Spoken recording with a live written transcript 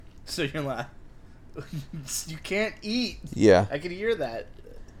So you're like, you can't eat. Yeah. I can hear that.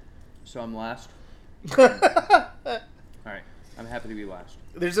 So I'm last. All right, I'm happy to be last.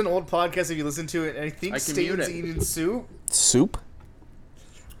 There's an old podcast if you listen to it, and I think I can mute Stan's it. eating soup. Soup?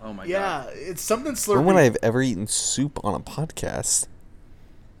 Oh my Yeah, god. it's something slurpy. When would I have ever eaten soup on a podcast?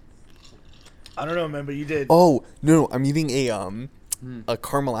 I don't know, man, but you did. Oh, no, I'm eating a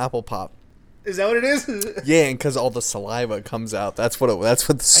caramel apple pop. Is that what it is? Yeah, and because all the saliva comes out, that's what the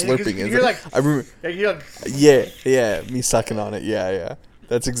slurping is. You're like, I remember. you're like, Yeah, me sucking on it. Yeah.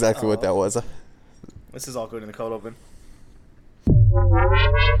 That's exactly what that was. this is all going in the cold open.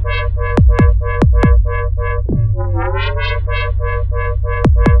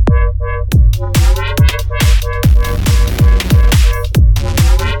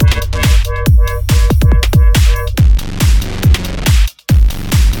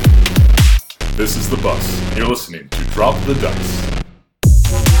 This is The Bus. You're listening to Drop the Dice.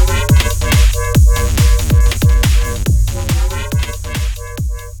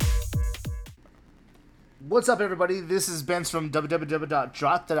 What's up, everybody? This is Benz from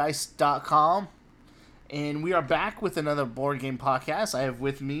www.dropthedice.com, and we are back with another board game podcast. I have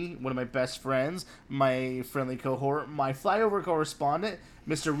with me one of my best friends, my friendly cohort, my flyover correspondent,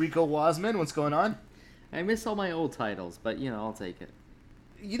 Mr. Rico Wasman. What's going on? I miss all my old titles, but I'll take it.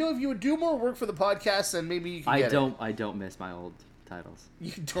 You know, if you would do more work for the podcast, then maybe you can get it. I don't miss my old titles.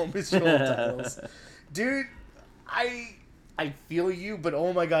 You don't miss your old titles. Dude, I feel you, but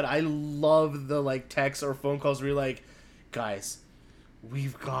oh my god, I love the texts or phone calls where you're like, guys,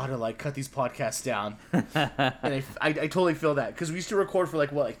 we've got to cut these podcasts down. And I totally feel that, because we used to record for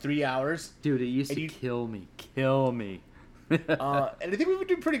 3 hours. Dude, it used to kill me. Kill me. And I think we would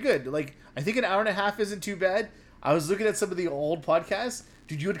do pretty good. I think an hour and a half isn't too bad. I was looking at some of the old podcasts.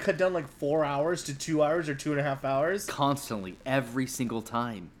 Dude, you would cut down 4 hours to 2 hours or 2.5 hours. Constantly, every single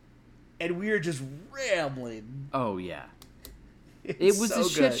time. And we are just rambling. Oh, yeah. It It's was so a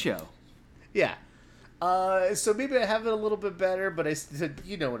shit good. show. Yeah. So maybe I have it a little bit better, but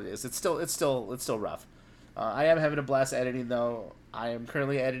you know what it is. It's still rough. I am having a blast editing, though. I am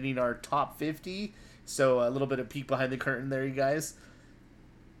currently editing our top 50, so a little bit of peek behind the curtain there, you guys.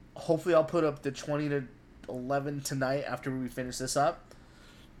 Hopefully, I'll put up the 20 to 11 tonight after we finish this up.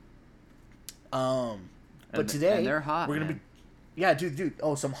 But today and they're hot, we're gonna man. be, yeah, dude.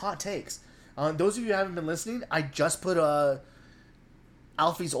 Oh, some hot takes. Those of you who haven't been listening, I just put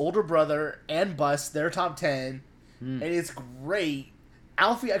Alfie's older brother and Bus their top 10, and it's great.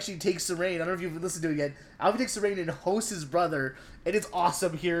 Alfie actually takes the reign. I don't know if you've listened to it yet. Alfie takes the reign and hosts his brother, and it's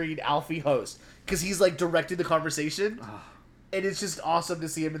awesome hearing Alfie host because he's directing the conversation, and it's just awesome to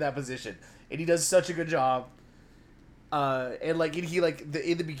see him in that position, and he does such a good job. In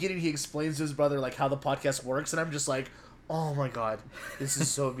the beginning, he explains to his brother how the podcast works, and I'm just like, oh my god, this is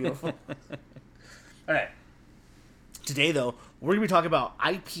so beautiful. All right. Today, though, we're going to be talking about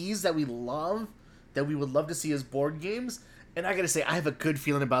IPs that we love, that we would love to see as board games. And I got to say, I have a good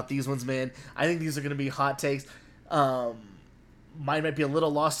feeling about these ones, man. I think these are going to be hot takes. Mine might be a little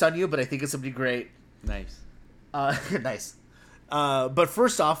lost on you, but I think it's going to be great. Nice. Nice. But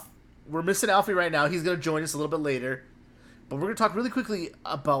first off, we're missing Alfie right now. He's going to join us a little bit later. But we're going to talk really quickly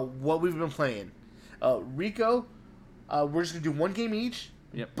about what we've been playing. Rico, we're just going to do one game each.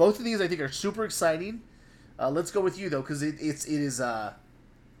 Yep. Both of these, I think, are super exciting. Let's go with you, though, because it is an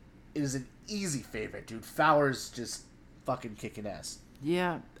easy favorite, dude. Fowler's just fucking kicking ass.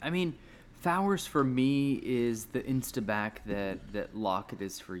 Yeah, I mean, Fowers for me is the insta-back that Lockett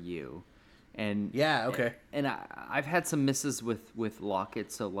is for you. And Yeah, okay. And I've had some misses with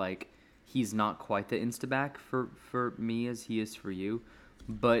Lockett, so he's not quite the insta-back for me as he is for you.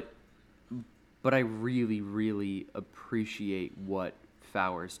 But I really, really appreciate what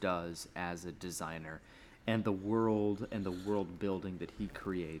Fowers does as a designer. And the world building that he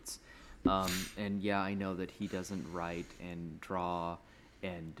creates. And yeah, I know that he doesn't write and draw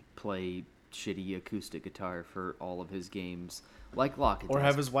and play shitty acoustic guitar for all of his games like Lockett Or does.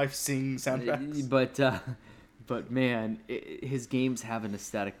 have his wife sing soundtracks. But man, his games have an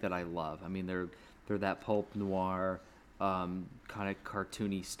aesthetic that I love. I mean, they're that pulp noir, kind of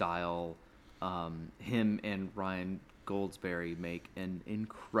cartoony style. Him and Ryan Goldsberry make an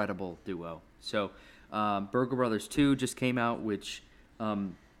incredible duo. So, Burgle Brothers 2 just came out, which,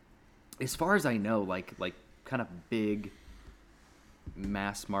 as far as I know, kind of big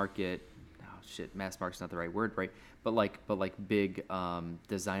mass market. Oh shit, mass market's not the right word, right? But big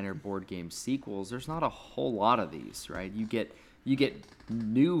designer board game sequels. There's not a whole lot of these, right? You get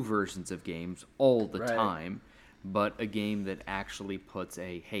new versions of games all the Right. time, but a game that actually puts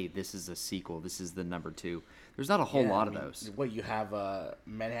hey, this is a sequel, this is the number 2. There's not a whole lot of those. What you have,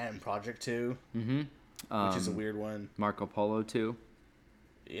 Manhattan Project 2, which is a weird one. Marco Polo 2.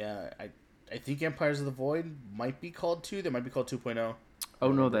 Yeah, I think Empires of the Void might be called 2. They might be called 2.0.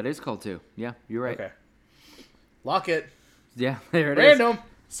 Oh no, that is called 2. Yeah, you're right. Okay. Lock it. Yeah, there it is. Random.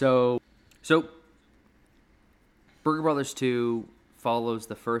 So Burger Brothers 2 follows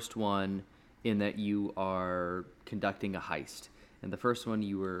the first one in that you are conducting a heist. In the first one,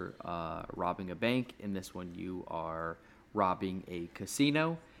 you were robbing a bank. In this one, you are robbing a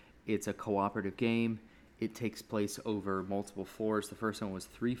casino. It's a cooperative game. It takes place over multiple floors. The first one was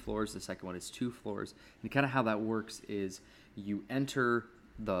 3 floors. The second one is 2 floors. And kind of how that works is you enter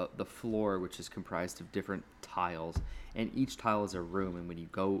the floor, which is comprised of different tiles, and each tile is a room. And when you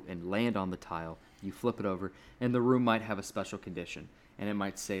go and land on the tile, you flip it over, and the room might have a special condition. And it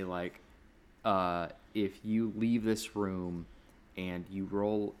might say, like, if you leave this room and you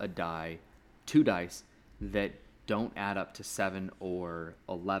roll a die, 2 dice that don't add up to 7 or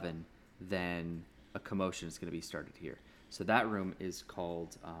 11, then a commotion is going to be started here. So that room is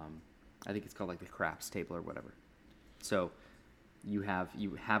called, I think it's called like the craps table or whatever. So you have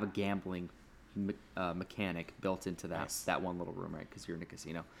a gambling mechanic built into that one little room, right? Because you're in a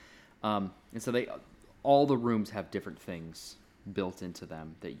casino. And so all the rooms have different things built into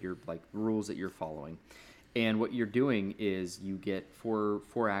them that you're like rules that you're following. And what you're doing is you get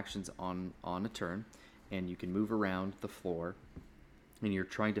four actions on a turn, and you can move around the floor, and you're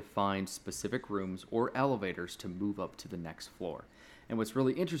trying to find specific rooms or elevators to move up to the next floor. And what's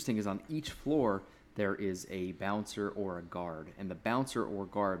really interesting is on each floor there is a bouncer or a guard, and the bouncer or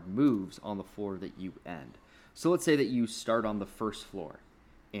guard moves on the floor that you end. So let's say that you start on the first floor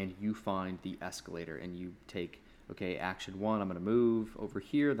and you find the escalator, and you take, okay, action 1, I'm going to move over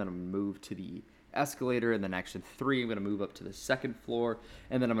here, then I'm going to move to the escalator, and then action 3, I'm going to move up to the second floor,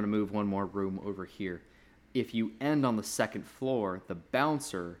 and then I'm going to move one more room over here. If you end on the second floor, the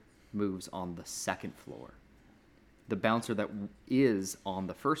bouncer moves on the second floor. The bouncer that is on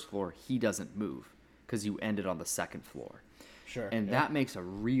the first floor, he doesn't move because you ended on the second floor. Sure. And that makes a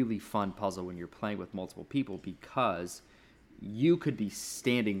really fun puzzle when you're playing with multiple people, because you could be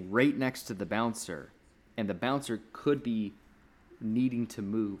standing right next to the bouncer, and the bouncer could be needing to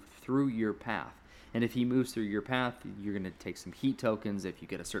move through your path. And if he moves through your path, you're going to take some heat tokens. If you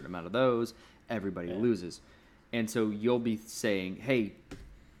get a certain amount of those, everybody loses. And so you'll be saying, hey,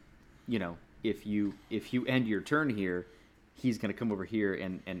 if you end your turn here, he's going to come over here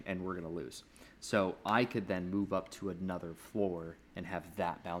and we're going to lose. So I could then move up to another floor and have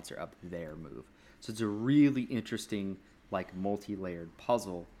that bouncer up there move. So it's a really interesting, like, multi-layered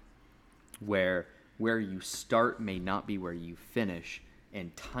puzzle where you start may not be where you finish,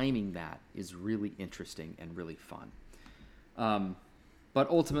 and timing that is really interesting and really fun. But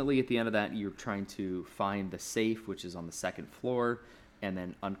ultimately, at the end of that, you're trying to find the safe, which is on the second floor, and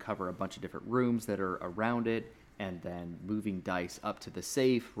then uncover a bunch of different rooms that are around it, and then moving dice up to the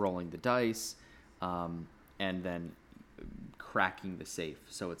safe, rolling the dice, and then cracking the safe,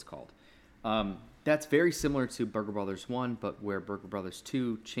 so it's called. That's very similar to Burger Brothers 1, but where Burger Brothers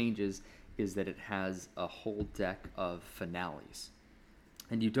 2 changes is that it has a whole deck of finales.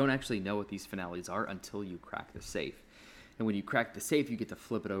 And you don't actually know what these finales are until you crack the safe. And when you crack the safe, you get to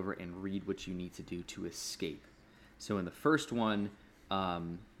flip it over and read what you need to do to escape. So in the first one,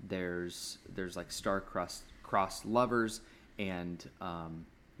 there's like star-crossed lovers, and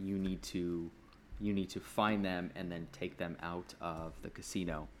you need to find them and then take them out of the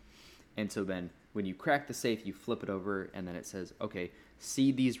casino. And so then when you crack the safe, you flip it over, and then it says, okay,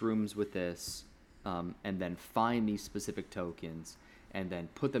 see these rooms with this, and then find these specific tokens, and then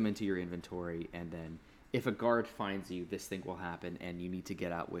put them into your inventory, and then if a guard finds you, this thing will happen, and you need to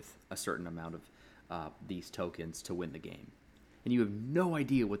get out with a certain amount of these tokens to win the game. And you have no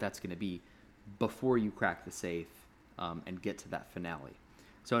idea what that's going to be before you crack the safe and get to that finale.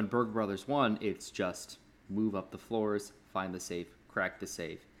 So in Burger Brothers 1, it's just move up the floors, find the safe, crack the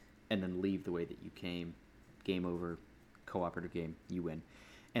safe, and then leave the way that you came. Game over, cooperative game, you win.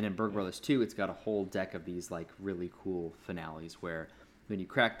 And in Burger Brothers 2, it's got a whole deck of these like really cool finales where when you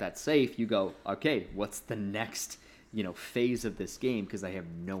crack that safe, you go, okay, what's the next phase of this game? Because I have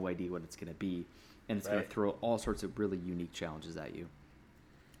no idea what it's going to be. And it's going to throw all sorts of really unique challenges at you.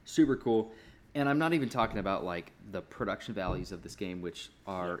 Super cool. And I'm not even talking about like the production values of this game, which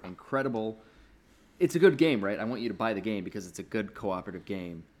are incredible. It's a good game, right? I want you to buy the game because it's a good cooperative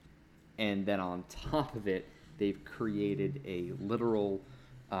game. And then on top of it, they've created a literal,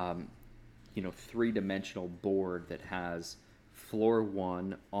 3-dimensional board that has floor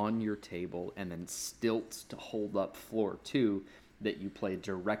 1 on your table and then stilts to hold up floor 2 that you play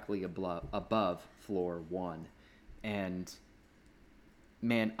directly above floor 1. And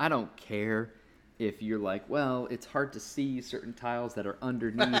man, I don't care if you're like, well, it's hard to see certain tiles that are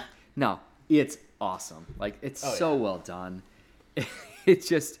underneath. No, it's awesome. Like, it's well done. It's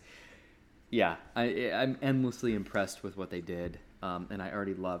just, yeah, I'm endlessly impressed with what they did. And I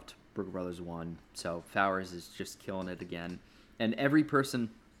already loved Burger Brothers 1, so Fowers is just killing it again. And every person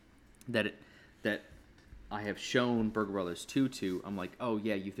that I have shown Burger Brothers 2 to, I'm like, oh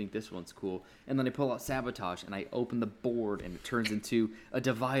yeah, you think this one's cool. And then I pull out Sabotage, and I open the board, and it turns into a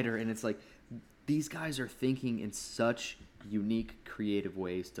divider, and it's like, these guys are thinking in such unique, creative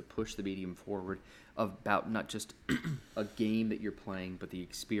ways to push the medium forward about not just a game that you're playing, but the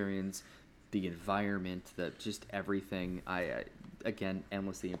experience, the environment, just everything. I again,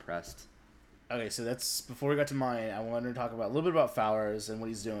 endlessly impressed. Okay, so that's before we got to mine. I wanted to talk about a little bit about Fowers and what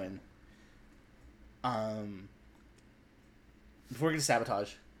he's doing. Before we get to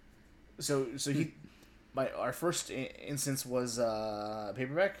Sabotage, so he, our first instance was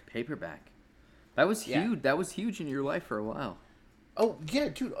Paperback. Paperback, that was huge. That was huge in your life for a while. Oh yeah,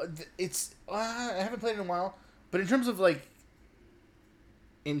 dude, it's I haven't played it in a while, but in terms of like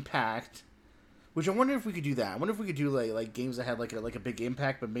impact, which I wonder if we could do that. I wonder if we could do like games that had like a big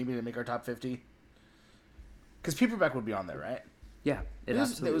impact, but maybe to make our top 50. Because Paperback would be on there, right? Yeah, it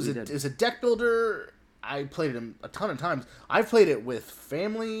absolutely did. It was a deck builder. I played it a ton of times. I've played it with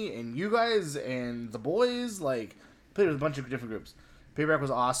family and you guys and the boys. Like, played it with a bunch of different groups. Paperback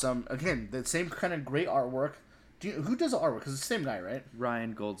was awesome. Again, the same kind of great artwork. Who does the artwork? Because it's the same guy, right?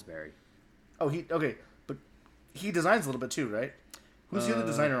 Ryan Goldsberry. Oh, okay, but he designs a little bit too, right? Who's the other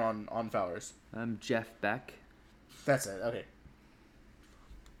designer on Fowers? Jeff Beck. That's it. Okay.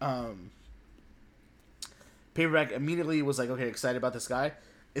 Paperback immediately was like, okay, excited about this guy.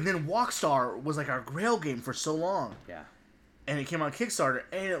 And then Walkstar was like our grail game for so long. Yeah. And it came on Kickstarter,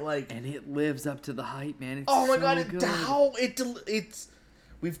 and it like... And it lives up to the hype, man. It's oh my so god, good. it's...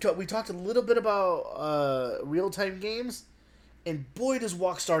 We talked a little bit about real-time games, and boy does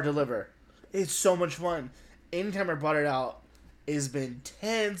Walkstar deliver. It's so much fun. Anytime I brought it out, it's been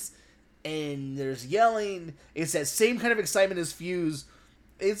tense, and there's yelling. It's that same kind of excitement as Fuse.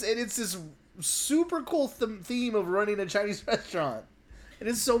 It's this super cool theme of running a Chinese restaurant. It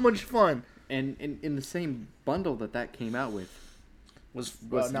is so much fun. And in the same bundle that came out with Was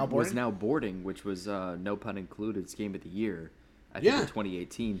Now Boarding, which was no pun included, it's Game of the Year, I think in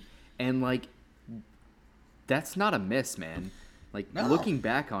 2018. And like, that's not a miss, man. Like, No. looking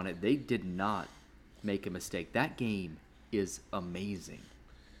back on it, they did not make a mistake. That game is amazing.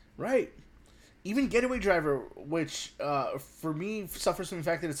 Right. Even Getaway Driver, which for me suffers from the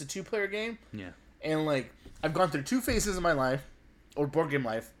fact that it's a 2-player game. Yeah. And like, I've gone through 2 phases in my life, or board game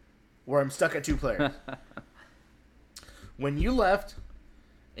life, where I'm stuck at 2 players. When you left,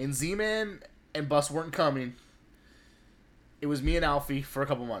 and Z-Man and Bus weren't coming, it was me and Alfie for a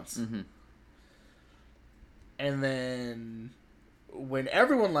couple months. Mm-hmm. And then when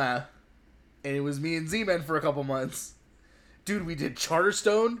everyone left, and it was me and Z-Man for a couple months, dude, we did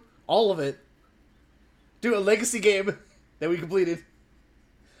Charterstone, all of it. Dude, a legacy game that we completed.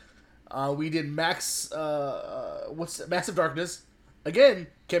 We did Massive Darkness. Again,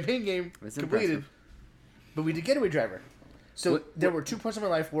 campaign game That's completed. impressive. But we did Getaway Driver. So there were 2 points in my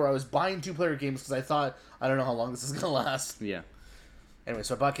life where I was buying 2-player games because I thought, I don't know how long this is going to last. Yeah. Anyway,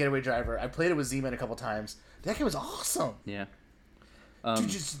 so I bought Getaway Driver. I played it with Z-Man a couple times. That game was awesome. Yeah. Dude,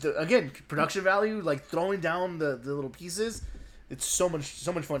 just again, production value, like throwing down the little pieces. It's so much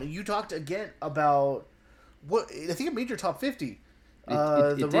fun. And you talked again about what I think it made your top 50. It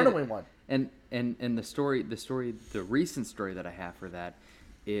The did. Runaway one. And the recent story that I have for that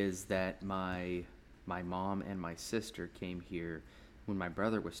is that my mom and my sister came here when my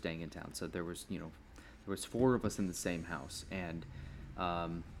brother was staying in town. So there was 4 of us in the same house, and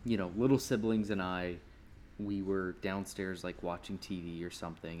little siblings and I, we were downstairs like watching TV or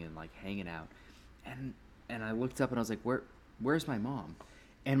something and like hanging out, and I looked up and I was like, where's my mom?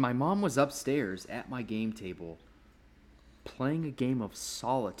 And my mom was upstairs at my game table playing a game of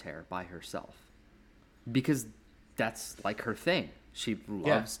solitaire by herself, because that's like her thing. She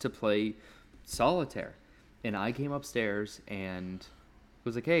loves to play solitaire. And I came upstairs and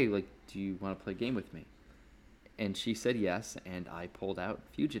was like, hey, like, do you want to play a game with me? And she said yes, and I pulled out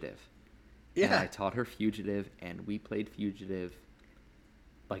Fugitive. Yeah. And I taught her Fugitive, and we played Fugitive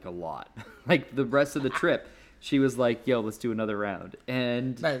like a lot. Like the rest of the trip, she was like, yo, let's do another round.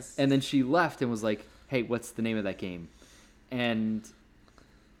 And Nice. And then she left and was like, hey, what's the name of that game? And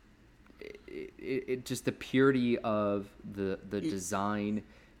it just the purity of the design,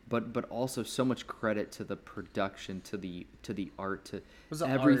 but also so much credit to the production, to the art, to The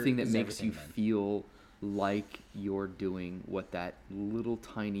everything art that is makes you everything, man. feel like you're doing what that little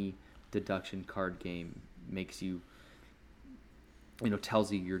tiny deduction card game makes you,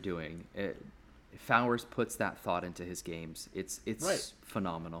 tells you you're doing. Fowers puts that thought into his games. It's Right.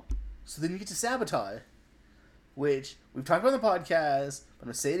 phenomenal. So then you get to Sabotage, which we've talked about on the podcast, but I'm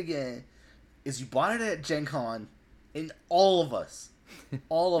going to say it again, is you bought it at Gen Con, and all of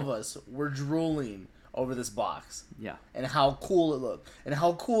us were drooling over this box. Yeah. And how cool it looked, and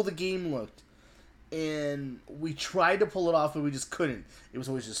how cool the game looked. And we tried to pull it off, but we just couldn't. It was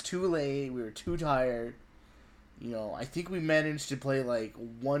always just too late. We were too tired. I think we managed to play like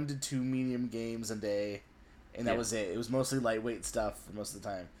 1 to 2 medium games a day, and that Yeah. was it. It was mostly lightweight stuff for most of the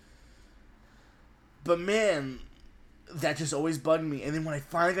time. But man, that just always bugged me. And then when I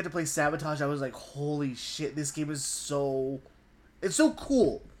finally got to play Sabotage, I was like, holy shit, this game is it's so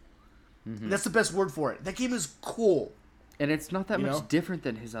cool. That's the best word for it. That game is cool. And it's not that You much know? different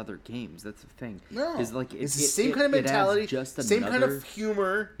than his other games. That's the thing. No, Is like it's the same kind of mentality, same kind of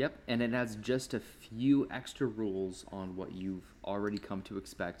humor. Yep, and it adds just a few extra rules on what you've already come to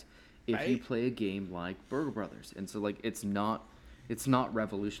expect if you Right. play a game like Burger Brothers. And so like it's not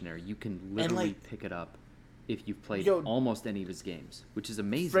revolutionary. You can literally like- pick it up if you've played Yo, almost any of his games, which is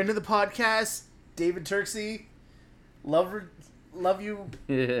amazing. Friend of the podcast, David Turksey, love you,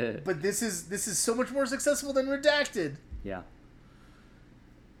 but this is so much more successful than Redacted. Yeah.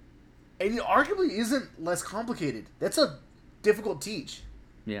 And it arguably isn't less complicated. That's a difficult teach,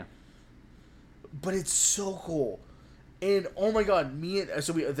 Yeah. but it's so cool. And oh my god,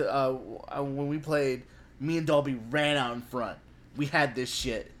 when we played, me and Dolby ran out in front. We had this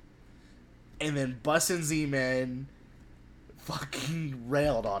shit, and then Bus and Z-Man fucking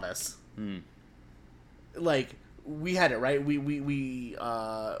railed on us. Like we had it right. We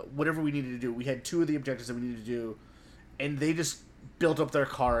whatever we needed to do. We had 2 of the objectives that we needed to do, and they just built up their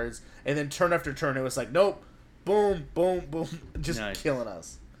cards, and then turn after turn, it was like, nope, boom, boom, boom, just Nice. killing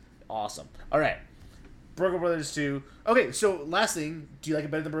us. Awesome. All right, Burger Brothers 2. Okay, so last thing, do you like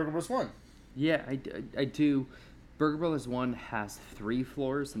it better than Burger Bros 1? Yeah, I do. Burger Brothers 1 has 3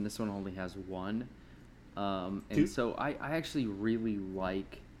 floors, and this one only has 1. And Two? so I actually really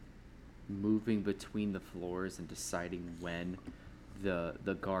like moving between the floors and deciding when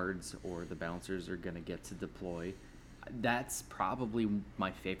the guards or the bouncers are going to get to deploy. That's probably my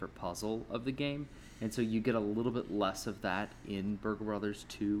favorite puzzle of the game. And so you get a little bit less of that in Burger Brothers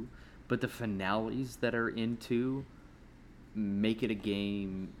 2. But the finales that are in 2 make it a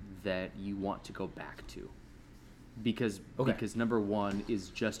game that you want to go back to. Because number 1 is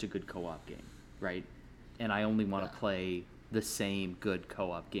just a good co-op game, right? And I only want to play the same good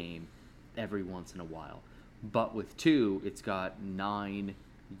co-op game every once in a while. But with 2, it's got 9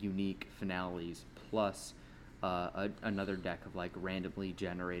 unique finales plus another deck of like randomly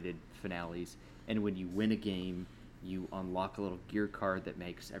generated finales. And when you win a game, you unlock a little gear card that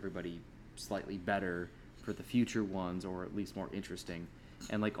makes everybody slightly better for the future ones, or at least more interesting.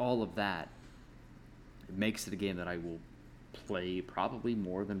 And like all of that, it makes it a game that I will play probably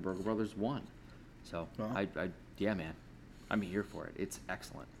more than Burger Brothers 1. So Well. yeah, man, I'm here for it. It's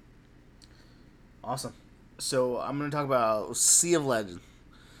excellent. Awesome. So I'm going to talk about Sea of Legends.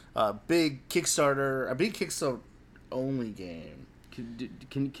 A big Kickstarter only game.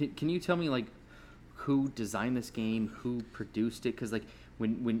 Can you tell me like who designed this game, who produced it? Because like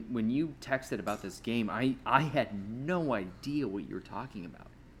when you texted about this game, I had no idea what you were talking about.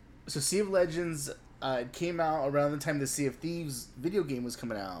 So Sea of Legends came out around the time the Sea of Thieves video game was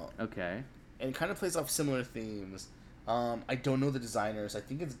coming out, Okay. and it kind of plays off similar themes. I don't know the designers. I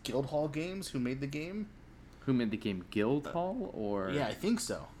think it's Guildhall Games who made the game. Who made the game? Guildhall or Yeah, I think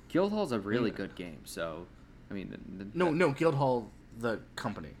so. Guildhall's a really good game. So I mean, No, Guildhall the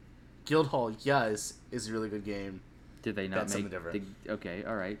company. Guildhall, yes, is a really good game. Did they not That's make? something different. Okay,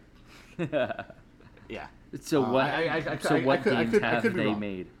 all right. Yeah. So what? I What could- I games could- I have could be they wrong.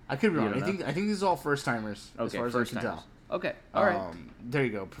 made? I could be You wrong. don't I think these is all first timers as Okay, far as first I can timers. tell. Okay, all right. There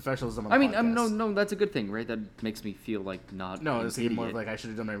you go. Professionalism. On I the mean, podcast. no, that's a good thing, right? That makes me feel like not. No, an it's more of idiot. like I should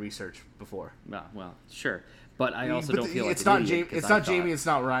have done my research before. Well, sure, but I also But don't feel like it's an not idiot Jamie. 'cause It's I not thought- Jamie. It's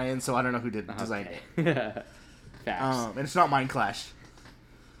not Ryan. So I don't know who did design it. Okay. Facts. And it's not Mind Clash.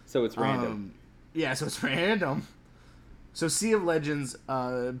 So it's random. Yeah, so it's random. So Sea of Legends,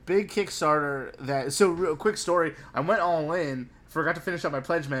 big Kickstarter. Real quick story. I went all in. Forgot to finish up my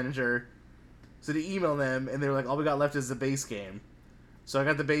pledge manager, so to email them, and they were like, "All we got left is the base game." So I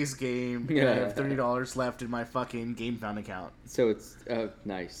got the base game, and I have $30 left in my fucking GameFound account. So it's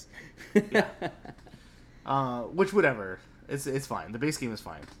nice. Which, whatever. It's fine. The base game is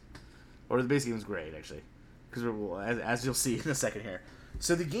fine. Or the base game is great, actually. Because as you'll see in a second here.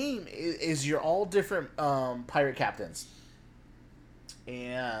 So the game is you're all different pirate captains.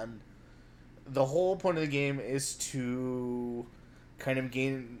 And the whole point of the game is to kind of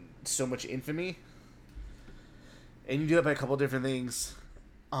gain so much infamy. And you do that by a couple different things.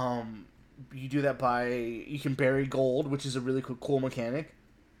 You do that by... You can bury gold, which is a really cool mechanic.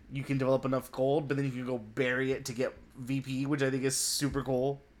 You can develop enough gold, but then you can go bury it to get VP, which I think is super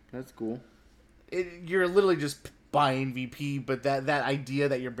cool. That's cool. You're literally just buying VP, but that idea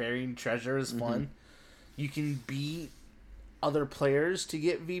that you're burying treasure is fun. You can beat other players to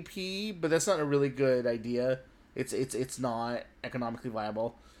get VP, but that's not a really good idea. It's not economically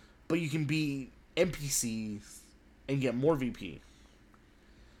viable. But you can beat NPCs and get more VP,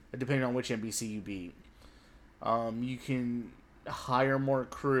 depending on which NPC you beat. You can hire more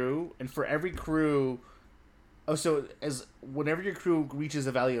crew, and for every crew... whenever your crew reaches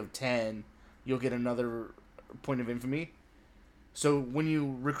a value of 10, you'll get another point of infamy. So when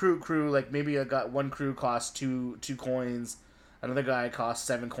you recruit crew, like maybe one crew costs two coins, another guy costs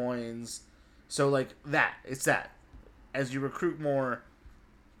 7 coins. So like that, it's that. As you recruit more,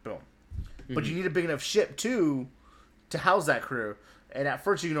 boom. But you need a big enough ship too to house that crew. And at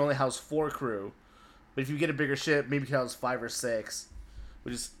first you can only house 4 crew. But if you get a bigger ship, maybe you can house 5 or 6,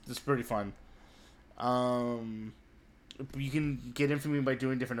 which is pretty fun. You can get infamy by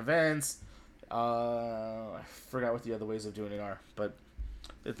doing different events. I forgot what the other ways of doing it are, but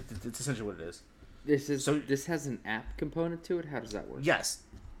it's essentially what it is. This has an app component to it. How does that work? Yes.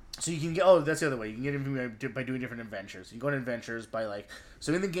 So you can get... Oh, that's the other way. You can get infamy by doing different adventures. You go on adventures by like...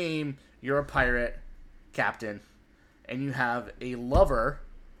 So in the game, you're a pirate captain, and you have a lover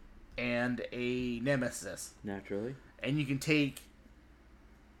and a nemesis. Naturally. And you can take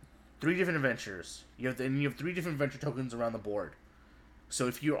 3 different adventures. You have 3 different adventure tokens around the board. So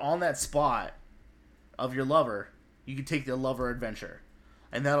if you're on that spot of your lover, you can take the lover adventure,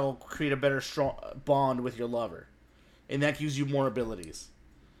 and that'll create a better strong bond with your lover, and that gives you more abilities.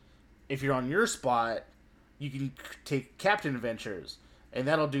 If you're on your spot, you can take captain adventures, and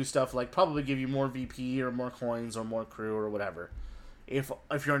that'll do stuff like probably give you more VP or more coins or more crew or whatever. If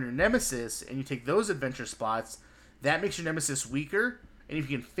you're on your nemesis and you take those adventure spots, that makes your nemesis weaker. And if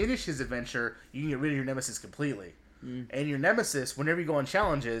you can finish his adventure, you can get rid of your nemesis completely. And your nemesis, whenever you go on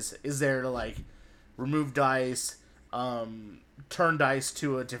challenges, is there to like remove dice, turn dice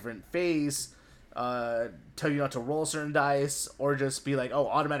to a different phase, tell you not to roll certain dice, or just be like, oh,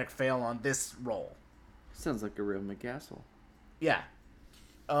 automatic fail on this roll. Sounds like a real McCastle. Yeah.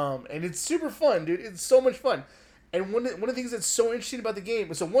 And it's super fun, dude. It's so much fun. And one of the things that's so interesting about the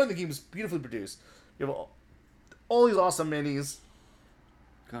game, so one of the games is beautifully produced. You have all these awesome minis.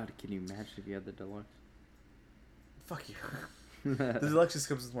 God, can you imagine if you had the deluxe? Fuck you. The deluxe just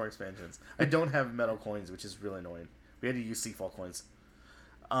comes with more expansions. I don't have metal coins, which is really annoying. We had to use Seafall coins.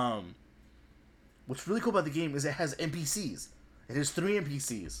 What's really cool about the game is it has NPCs. It has 3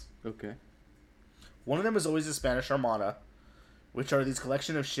 NPCs. Okay. One of them is always the Spanish Armada, which are these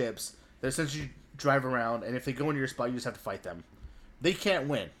collection of ships that essentially drive around, and if they go into your spot, you just have to fight them. They can't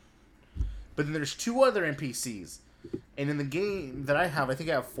win. But then there's 2 other NPCs. And in the game that I have, I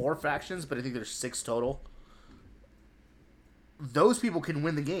think I have 4 factions, but I think there's 6 total. Those people can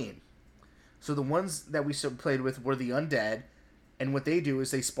win the game. So the ones that we played with were the undead, and what they do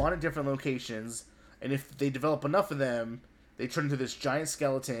is they spawn at different locations, and if they develop enough of them, they turn into this giant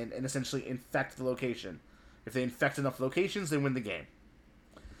skeleton and essentially infect the location. If they infect enough locations, they win the game.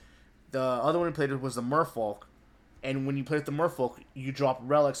 The other one we played with was the merfolk, and when you play with the merfolk, you drop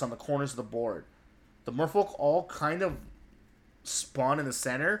relics on the corners of the board. The merfolk all kind of spawn in the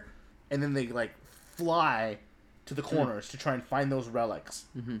center, and then they like fly to the corners to try and find those relics.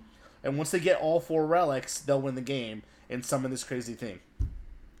 Mm-hmm. And once they get all 4 relics, they'll win the game and summon this crazy thing.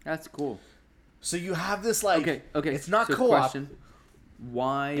 That's cool. So you have this like... Okay. It's not so co-op. Question,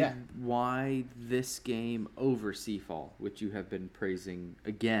 why this game over Seafall, which you have been praising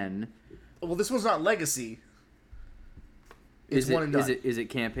again? Well, this one's not Legacy. It's one and done. Is it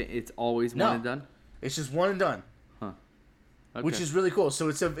campaign? It's always one and done? It's just one and done. Huh. Okay. Which is really cool. So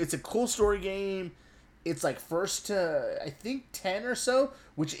it's a cool story game. It's like first to, I think, 10 or so,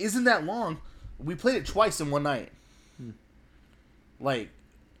 which isn't that long. We played it twice in one night. Like,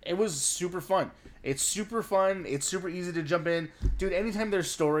 it was super fun. It's super fun. It's super easy to jump in. Dude, anytime there's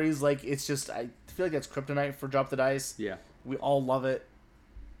stories, like, it's just, I feel like that's kryptonite for Drop the Dice. Yeah. We all love it.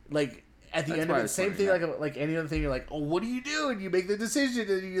 Like, at the That's end why of I it, was same thing wondering like any other thing. You're like, oh, what do you do? And you make the decision,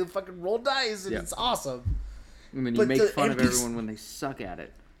 and you fucking roll dice, and Yeah. it's awesome. I mean, you But make the fun of NPC everyone when they suck at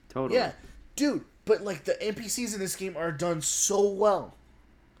it. Totally. Yeah, dude. But like the NPCs in this game are done so well.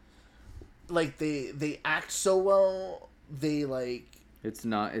 Like they act so well. They like It's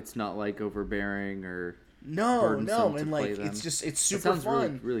not like overbearing or no, burdensome to and play like them. it's That super sounds fun.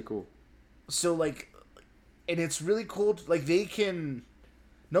 really, really cool. So like, and it's really cool. Like they can,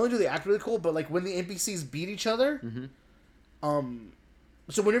 not only do they act really cool, but like when the NPCs beat each other,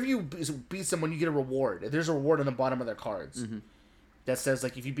 so whenever you beat someone, you get a reward. There's a reward on the bottom of their cards that says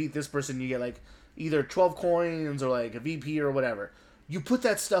like if you beat this person, you get like either 12 coins or like a VP or whatever. You put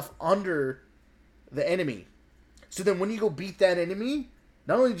that stuff under the enemy, so then when you go beat that enemy,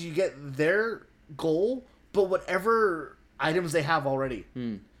 not only do you get their goal, but whatever items they have already.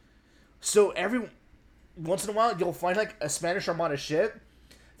 So every once in a while, you'll find like a Spanish Armada ship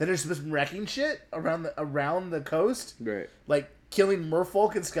that is just wrecking shit around the coast, Right. like killing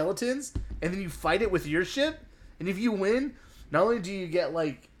merfolk and skeletons, and then you fight it with your ship, and if you win, not only do you get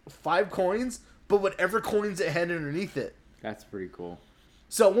like 5 coins, but whatever coins it had underneath it. That's pretty cool.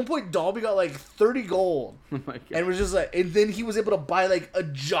 So at one point, Dolby got like 30 gold, Oh my god. and was just like, and then he was able to buy like a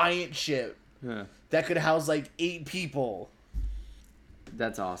giant ship Yeah. that could house like 8 people.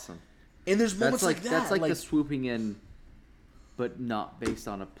 That's awesome. And there's moments That's like like that. that's like the swooping in, but not based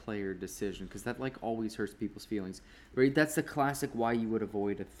on a player decision, because that like always hurts people's feelings. Right? That's the classic why you would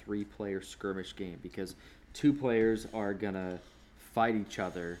avoid a 3-player skirmish game, because 2 players are gonna fight each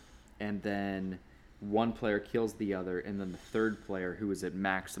other, and then one player kills the other, and then the third player, who is at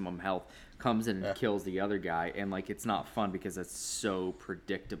maximum health, comes in and kills the other guy, and like it's not fun because it's so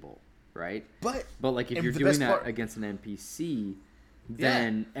predictable, right? But like if and you're the doing best that part- against an NPC,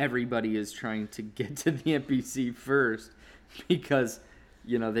 then everybody is trying to get to the NPC first because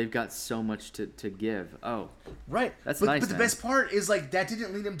they've got so much to give. Oh, right, That's but, nice, But the man. best part is like that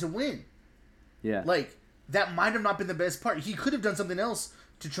didn't lead him to win. yeah. Like that might have not been the best part. He could have done something else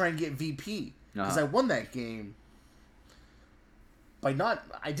to try and get VP because I won that game by not.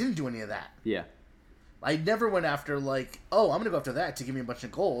 I didn't do any of that. yeah. I never went after like, oh, I'm gonna go after that to give me a bunch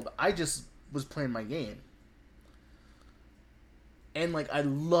of gold. I just was playing my game. And like I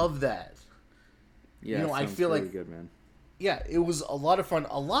love that. Yeah. You know, I sounds feel really like- good, man. Yeah, it was a lot of fun.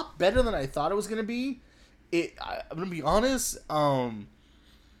 A lot better than I thought it was gonna be. I'm gonna be honest. In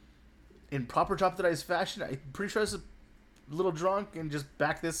proper Top of the Dice fashion, I'm pretty sure I was a little drunk and just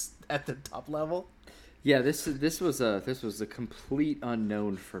backed this at the top level. Yeah, this was a complete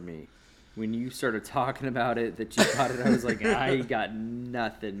unknown for me. When you started talking about it, that you got it, I was like, I got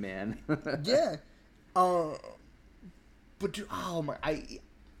nothing, man. Yeah. But dude, oh my, I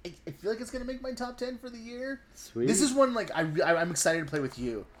feel like it's gonna make my top 10 for the year. Sweet. This is one like I'm excited to play with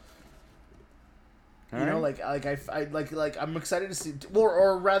you. All You know, right. like I'm excited to see,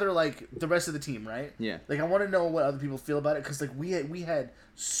 or rather, like the rest of the team, right? Yeah. Like I want to know what other people feel about it because like we had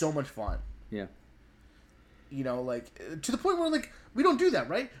so much fun. Yeah. You know, like to the point where like we don't do that,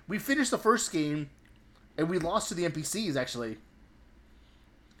 right? We finished the first game, and we lost to the NPCs actually,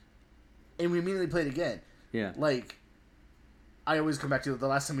 and we immediately played again. Yeah. Like, I always come back to the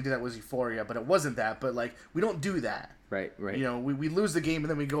last time we did that was Euphoria, but it wasn't that. But like we don't do that. Right. Right. You know, we lose the game and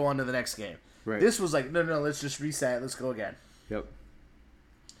then we go on to the next game. Right. This was like, no, let's just reset. Let's go again. Yep.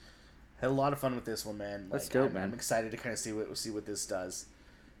 Had a lot of fun with this one, man. That's Like, dope, I'm man. excited to kind of see what this does.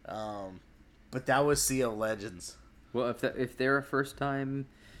 But that was Sea of Legends. Well, if they're a first time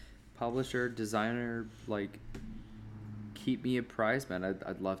publisher, designer, like, keep me apprised, man.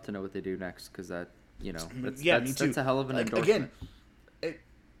 I'd love to know what they do next, because that that's, Yeah, that's, me too. that's a hell of an Like, endorsement. again,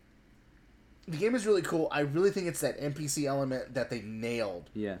 the game is really cool. I really think it's that NPC element that they nailed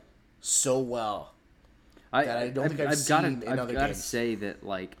Yeah. so well. that I don't think I've seen in other gotta games. say that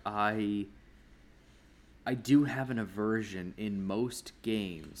like I do have an aversion in most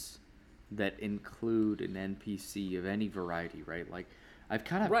games that include an NPC of any variety, right? Like I've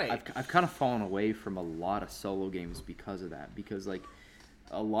kind of Right. I've kind of fallen away from a lot of solo games because of that. Because like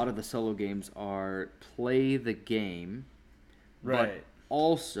a lot of the solo games are play the game, Right. but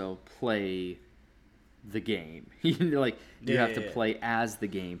also play the game. Like you have to Yeah. play as the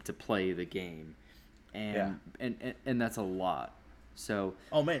game to play the game, and that's a lot. So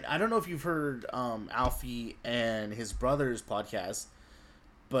Oh man, I don't know if you've heard Alfie and his brother's podcast,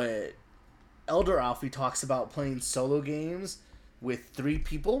 but Elder Alfie talks about playing solo games with 3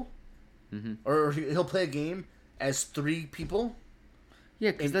 people, or he'll play a game as 3 people.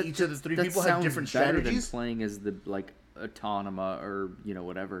 yeah, because And each of the 3 people have different strategies? than playing as the like Autonoma or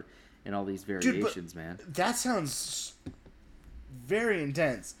whatever, and all these variations, man. That sounds very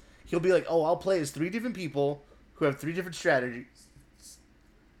intense. he'll be like, "Oh, I'll play as 3 different people who have 3 different strategies."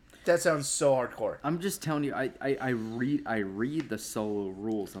 That sounds so hardcore. I'm just telling you, I read the solo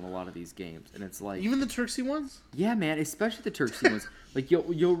rules on a lot of these games, and it's like, Even the Turksy ones? yeah, man, especially the Turksy ones. Like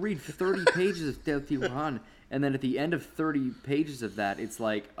you'll read 30 pages of Teotihuacan, and then at the end of 30 pages of that, it's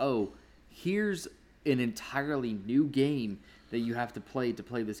like, oh, here's an entirely new game that you have to play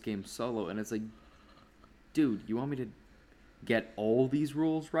this game solo, and it's like, dude, you want me to get all these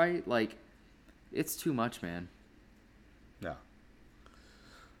rules right? Like, it's too much, man. No.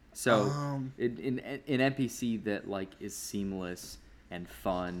 So in NPC that like is seamless and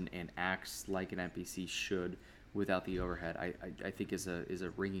fun and acts like an NPC should without the overhead, I think is a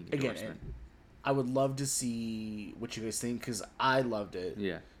ringing endorsement. Again, I would love to see what you guys think because I loved it.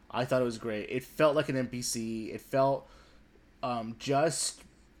 Yeah. I thought it was great. It felt like an NPC. It felt just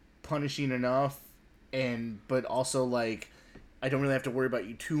punishing enough, but also like I don't really have to worry about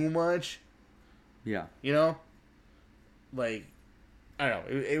you too much. Yeah. You know, like I don't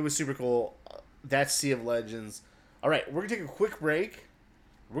know. It was super cool. That's Sea of Legends. All right, we're gonna take a quick break.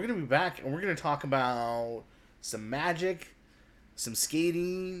 We're gonna be back and we're gonna talk about some magic, some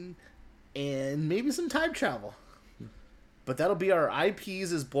skating, and maybe some time travel. But that'll be our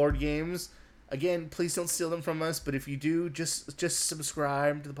IPs as board games. Again, please don't steal them from us. But if you do, just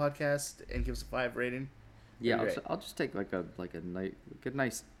subscribe to the podcast and give us a 5 rating. Yeah, That'd be I'll just take like a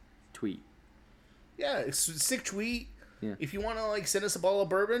nice tweet. Yeah, it's a sick tweet. Yeah. If you want to like send us a bottle of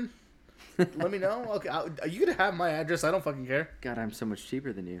bourbon, let me know. Okay, you can have my address. I don't fucking care. God, I'm so much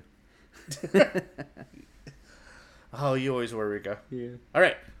cheaper than you. Oh, you always were, Rico. Yeah. All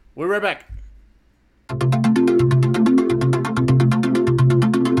right, we're right back.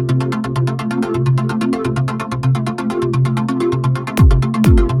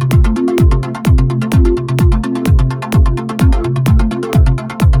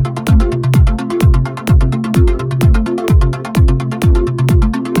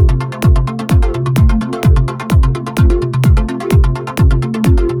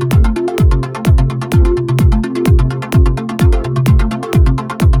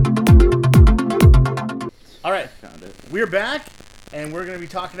 We're back, and we're going to be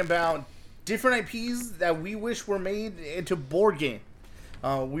talking about different IPs that we wish were made into board game.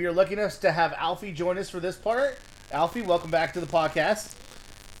 We are lucky enough to have Alfie join us for this part. Alfie, welcome back to the podcast.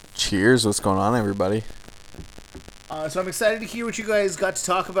 Cheers. What's going on, everybody? So I'm excited to hear what you guys got to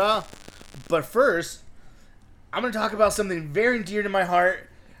talk about. But first, I'm going to talk about something very dear to my heart.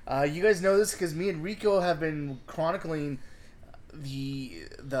 You guys know this because me and Rico have been chronicling the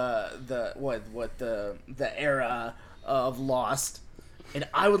era of Lost, and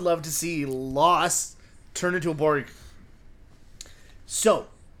I would love to see Lost turn into a board. So,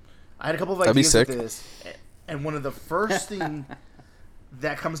 I had a couple of That'd be ideas with sick. this, and one of the first thing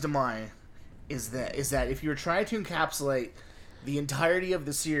that comes to mind is that if you're trying to encapsulate the entirety of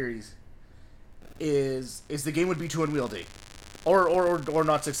the series, is the game would be too unwieldy, or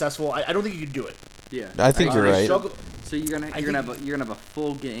not successful. I don't think you could do it. Yeah. I think you're right. So you're gonna have a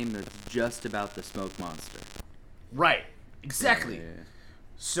full game that's just about the smoke monster. Right. Exactly. Yeah.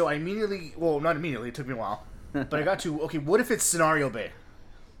 So I immediately, well, not immediately, it took me a while, but I got to, okay, what if it's scenario based?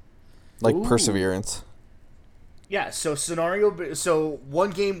 Like Ooh. Perseverance. Yeah, so so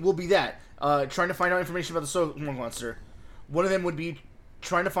one game will be that, trying to find out information about the smoke monster. One of them would be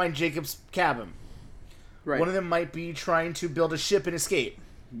trying to find Jacob's cabin. Right. One of them might be trying to build a ship and escape.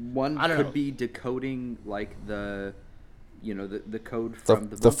 One I don't could know. be decoding like the code from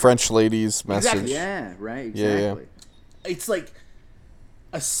the The book. French lady's message. Exactly. Yeah, right, Yeah, yeah. exactly. It's like,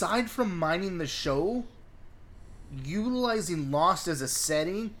 aside from mining the show, utilizing Lost as a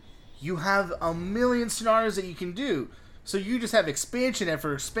setting, you have a million scenarios that you can do. So you just have expansion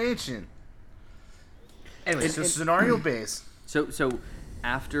after expansion. Anyway, so scenario based. So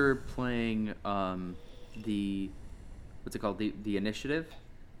after playing the what's it called? The Initiative?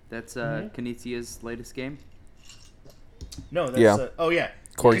 That's Knizia's latest game. No, that's Yeah. oh yeah.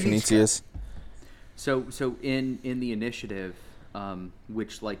 Corey Knizia. Kinesius. So in the Initiative,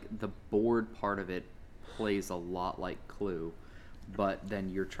 which like the board part of it plays a lot like Clue, but then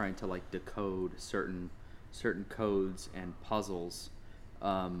you're trying to like decode certain codes and puzzles.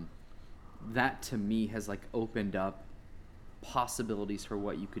 That to me has like opened up possibilities for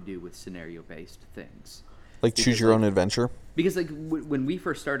what you could do with scenario based things. Like Because, choose your like, own adventure. Because like when we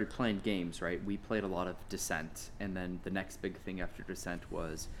first started playing games, right, we played a lot of Descent, and then the next big thing after Descent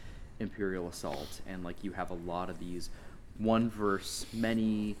was Imperial Assault, and like you have a lot of these one versus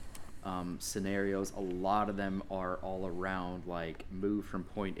many scenarios. A lot of them are all around like move from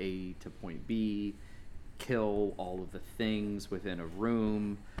point A to point B, kill all of the things within a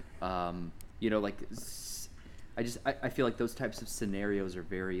room, Like I feel like those types of scenarios are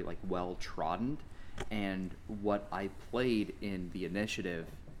very like well trodden, and what I played in the initiative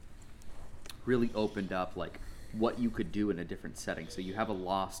really opened up like what you could do in a different setting. So you have a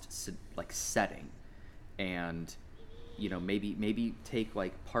lost setting, and maybe take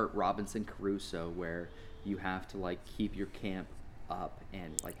like part Robinson Crusoe where you have to like keep your camp up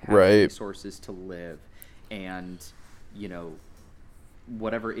and like have resources to live, and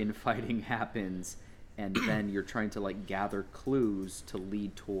whatever infighting happens, and then you're trying to like gather clues to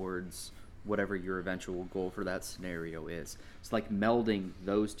lead towards whatever your eventual goal for that scenario is. It's like melding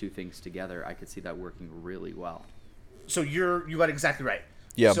those two things together. I could see that working really well. So you got it exactly right.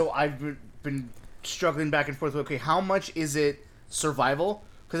 Yeah. So I've been struggling back and forth with, okay, how much is it survival?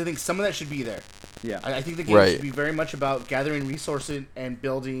 Because I think some of that should be there. Yeah. I think the game should be very much about gathering resources and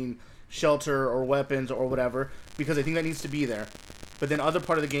building shelter or weapons or whatever, because I think that needs to be there. But then other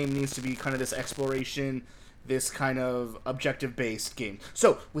part of the game needs to be kind of this exploration, this kind of objective-based game.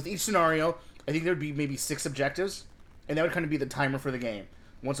 So with each scenario, I think there would be maybe 6 objectives, and that would kind of be the timer for the game.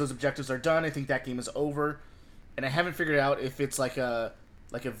 Once those objectives are done, I think that game is over. And I haven't figured out if it's like a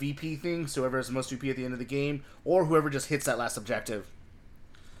VP thing, so whoever has the most VP at the end of the game, or whoever just hits that last objective.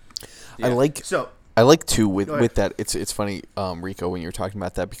 Yeah. I like too with that. It's funny, Rico, when you're talking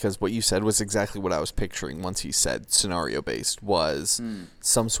about that, because what you said was exactly what I was picturing. Once you said scenario based, was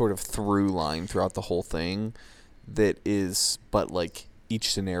some sort of through line throughout the whole thing. That is, but like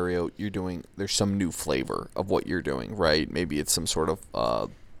each scenario you're doing, there's some new flavor of what you're doing, right? Maybe it's some sort of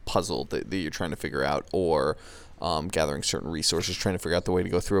puzzle that you're trying to figure out, or gathering certain resources, trying to figure out the way to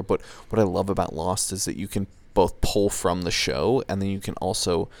go through it. But what I love about Lost is that you can both pull from the show, and then you can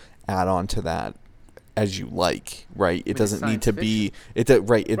also add on to that as you like, right? It doesn't need to be it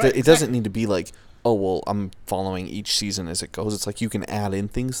doesn't need to be like, oh well, I'm following each season as it goes. It's like you can add in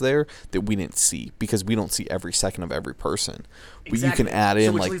things there that we didn't see, because we don't see every second of every person. But you can add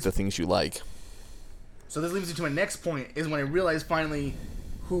in the things you like. So this leads me to my next point, is when I realized finally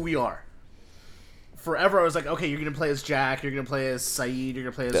who we are. Forever I was like, okay, you're gonna play as Jack, you're gonna play as Saeed, you're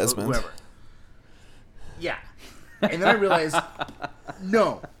gonna play as Desmond. Whoever. Yeah. And then I realized,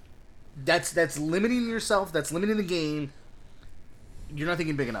 no. That's limiting yourself, that's limiting the game. You're not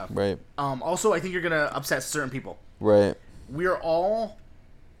thinking big enough. Right. Also, I think you're going to upset certain people. Right. We are all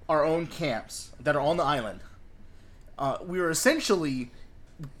our own camps that are on the island. We are essentially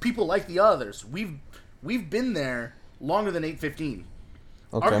people like the others. We've been there longer than 8:15.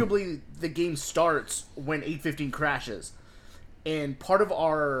 Okay. Arguably, the game starts when 8:15 crashes. And part of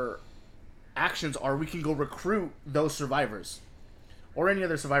our actions are we can go recruit those survivors. Or any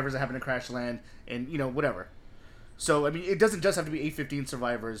other survivors that happen to crash land, and, whatever. So, I mean, it doesn't just have to be 8:15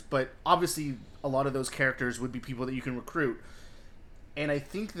 survivors, but obviously a lot of those characters would be people that you can recruit. And I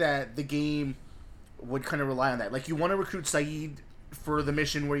think that the game would kind of rely on that. Like, you want to recruit Saeed for the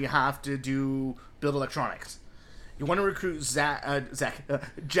mission where you have to build electronics. You want to recruit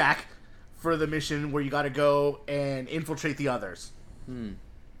Jack for the mission where you got to go and infiltrate the others.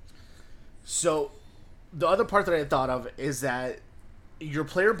 So, the other part that I had thought of is that your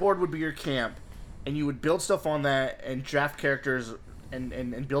player board would be your camp, and you would build stuff on that and draft characters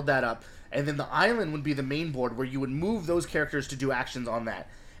and build that up. And then the island would be the main board where you would move those characters to do actions on that.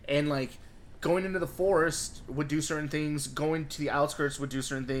 And, like, going into the forest would do certain things, going to the outskirts would do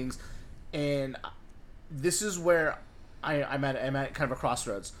certain things. And this is where I'm at kind of a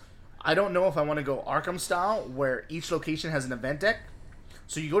crossroads. I don't know if I want to go Arkham style, where each location has an event deck.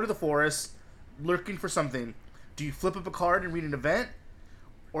 So you go to the forest, looking for something. Do you flip up a card and read an event?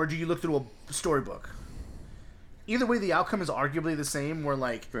 Or do you look through a storybook? Either way, the outcome is arguably the same, where,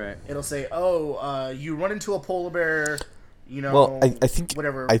 like, it'll say, you run into a polar bear, well, I think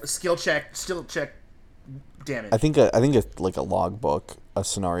whatever, skill check, damage. I think like a log book, a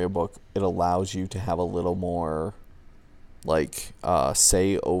scenario book, it allows you to have a little more, like,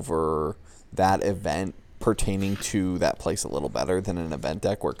 say over that event pertaining to that place a little better than an event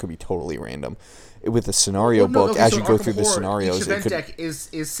deck where it could be totally random. With a scenario book, as you go through the scenarios, each event deck is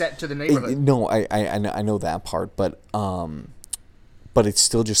set to the neighborhood. I know that part, but it's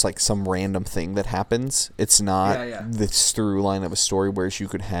still just like some random thing that happens. It's not this through line of a story, whereas you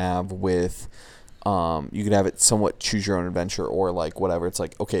could have with, you could have it somewhat choose your own adventure, or like whatever. It's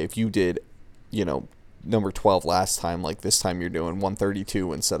like, okay, if you did, number 12 last time, like this time you're doing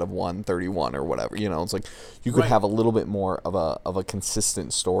 132 instead of 131 or whatever. It's like you could have a little bit more of a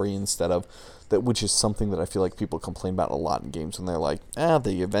consistent story instead of that, which is something that I feel like people complain about a lot in games when they're like,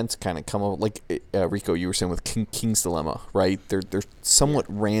 the events kind of come up, like Rico, you were saying with King's Dilemma, right? They're somewhat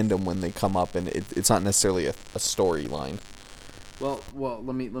random when they come up, and it's not necessarily a storyline. Well,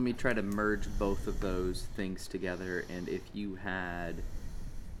 let me try to merge both of those things together. And if you had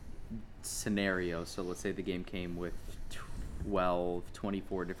scenarios, so let's say the game came with 12,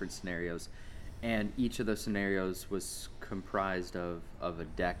 24 different scenarios, and each of those scenarios was comprised of a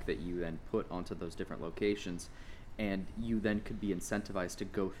deck that you then put onto those different locations, and you then could be incentivized to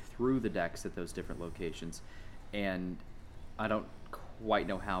go through the decks at those different locations. And I don't quite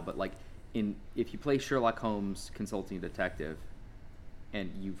know how, but like if you play Sherlock Holmes Consulting Detective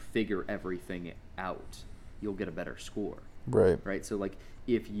and you figure everything out, you'll get a better score. Right. So like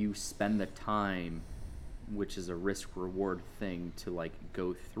if you spend the time, which is a risk reward thing, to like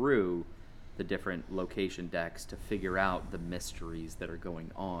go through the different location decks to figure out the mysteries that are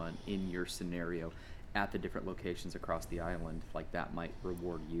going on in your scenario at the different locations across the island, like that might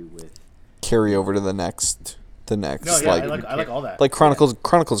reward you with carry over to the next. No, yeah, I like all that. Like Chronicles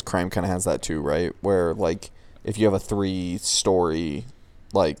of Crime kind of has that too, right? Where like if you have a 3-story,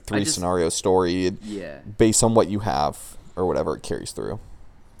 like scenario story, based on what you have or whatever, it carries through.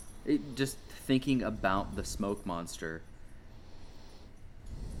 Just thinking about the smoke monster,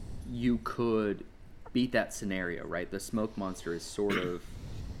 you could beat that scenario, right? The smoke monster is sort of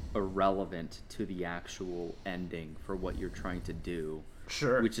irrelevant to the actual ending for what you're trying to do.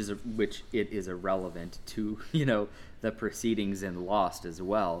 Sure. Which it is irrelevant to, the proceedings in Lost as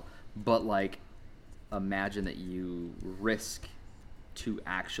well. But like, imagine that you risk to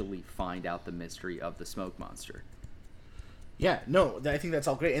actually find out the mystery of the smoke monster. Yeah, no, I think that's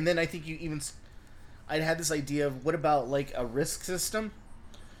all great. And then I think I had this idea of what about like a risk system?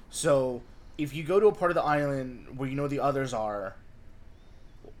 So if you go to a part of the island where the others are,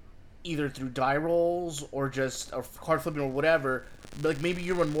 either through die rolls or just a card flipping or whatever, like maybe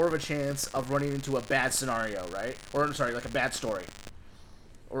you run more of a chance of running into a bad scenario, right? Or I'm sorry, like a bad story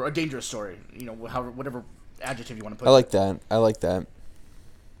or a dangerous story. Whatever adjective you want to put. I like that.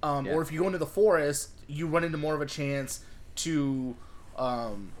 Yeah. Or if you go into the forest, you run into more of a chance to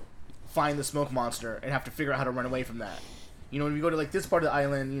find the smoke monster and have to figure out how to run away from that. When you go to like this part of the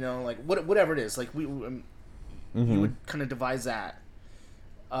island, like whatever it is, like you would kind of devise that.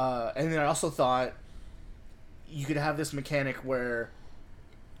 And then I also thought you could have this mechanic where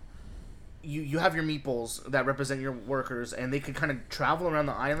you have your meeples that represent your workers, and they could kind of travel around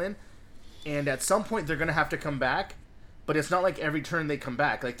the island, and at some point they're going to have to come back, but it's not like every turn they come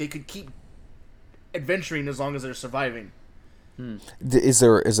back. Like, they could keep adventuring as long as they're surviving. Is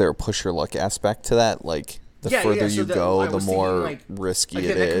there a push your luck aspect to that? Like, the further you go, the more risky it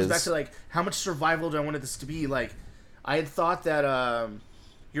is. That comes back to, like, how much survival do I want this to be? Like, I had thought that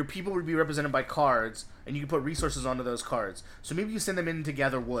your people would be represented by cards, and you could put resources onto those cards. So maybe you send them in to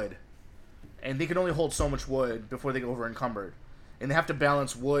gather wood, and they can only hold so much wood before they get over encumbered, and they have to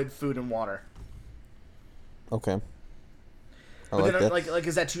balance wood, food, and water. Okay. But then, like,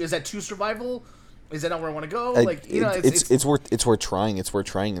 is that too survival? Is that not where I want to go? It's worth trying. It's worth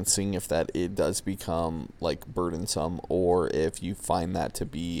trying and seeing if it does become like burdensome, or if you find that to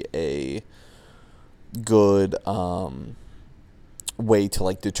be a good way to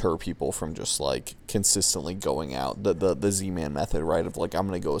like deter people from just like consistently going out. The Z-Man method, right? Of like, I'm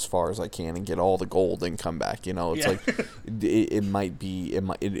gonna go as far as I can and get all the gold and come back. It's like it might be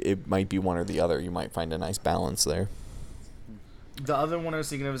one or the other. You might find a nice balance there. The other one I was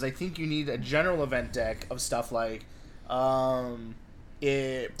thinking of is I think you need a general event deck of stuff like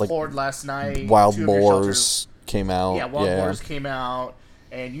it poured last night. Wild Boars came out. Yeah, Wild Boars came out,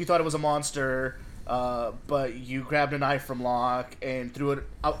 and you thought it was a monster, but you grabbed a knife from Locke and threw it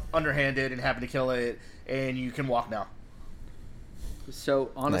out underhanded and happened to kill it, and you can walk now.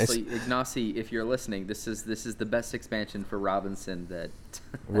 So honestly, nice. Ignacy, if you're listening, this is the best expansion for Robinson that.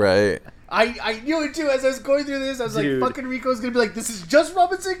 Right. I knew it too. As I was going through this, I was like, "Fucking Rico's gonna be like, this is just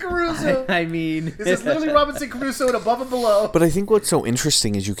Robinson Crusoe." I mean, this is literally Robinson Crusoe and above and below. But I think what's so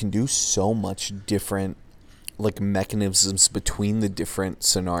interesting is you can do so much different, like, mechanisms between the different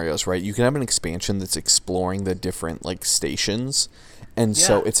scenarios, right? You can have an expansion that's exploring the different like stations, and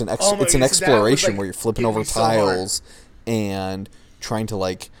so it's an exploration where you're flipping over tiles and trying to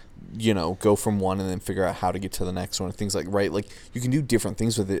like, go from one and then figure out how to get to the next one and things like, right? Like, you can do different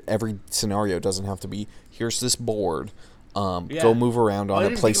things with it. Every scenario doesn't have to be, here's this board, go move around on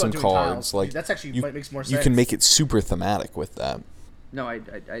it, play some cards. Like, that's actually makes more sense. You can make it super thematic with that. No,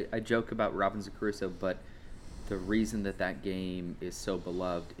 I joke about Robinson Crusoe, but the reason that game is so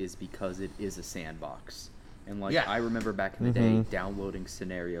beloved is because it is a sandbox. And I remember back in the day downloading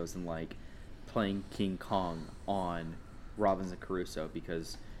scenarios and like playing King Kong on Robinson Crusoe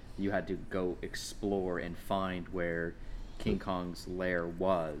because you had to go explore and find where King Kong's lair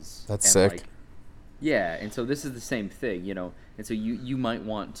was. That's sick. Like, Yeah, and so this is the same thing, you know. And so you might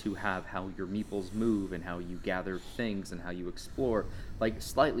want to have how your meeples move and how you gather things and how you explore, like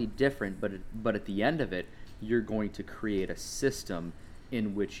slightly different, but at the end of it, you're going to create a system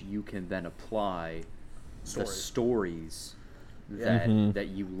in which you can then apply the stories that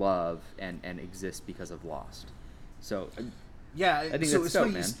you love and exist because of Lost. So yeah, I think so that's dope,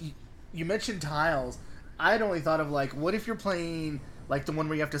 funny, man. you mentioned tiles. I'd only thought of like, what if you're playing like the one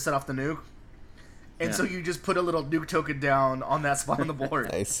where you have to set off the nuke? And so you just put a little nuke token down on that spot on the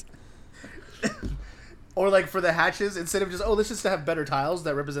board. Nice. Or like for the hatches, instead of just, let's just have better tiles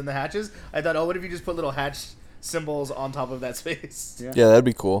that represent the hatches, I thought, what if you just put little hatch symbols on top of that space? Yeah, that'd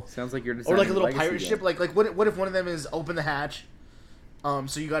be cool. Sounds like you're Or like a little pirate game. ship. Like what if one of them is open the hatch?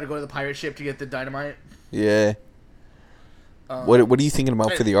 So you got to go to the pirate ship to get the dynamite. Yeah. What are you thinking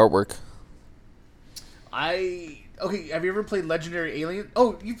about for the artwork? Okay. Have you ever played Legendary Alien?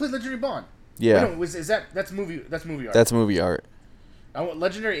 Oh, you played Legendary Bond. Yeah. Wait, no, that's movie art. That's movie art.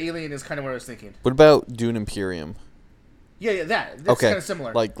 Legendary Alien is kind of what I was thinking. What about Dune Imperium? Yeah, that's okay. kind of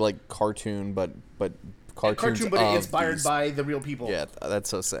similar. Like cartoon, but cartoons but inspired by the real people. Yeah, that's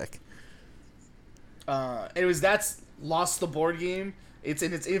so sick. That's Lost, the board game. It's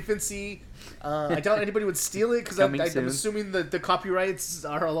in its infancy. I doubt anybody would steal it because I'm assuming that the copyrights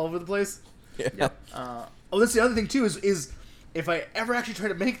are all over the place. Yeah. That's the other thing too is if I ever actually try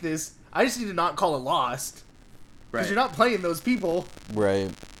to make this, I just need to not call it Lost. Because you're not playing those people. Right.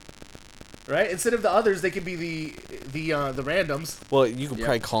 Right? Instead of the others, they could be the randoms. Well, you could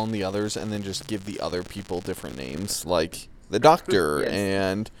probably call them the others and then just give the other people different names, like the doctor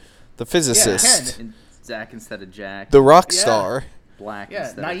and the physicist. And Zach instead of Jack. The rock star. Black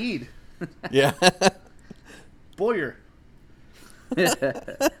instead of... Naeed. Yeah. Boyer.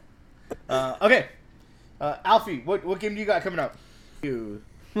 Okay. Alfie, what game do you got coming up?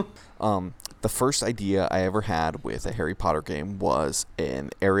 The first idea I ever had with a Harry Potter game was an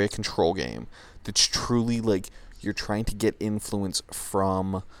area control game that's truly like you're trying to get influence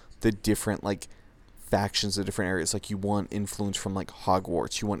from the different like factions of different areas. Like you want influence from like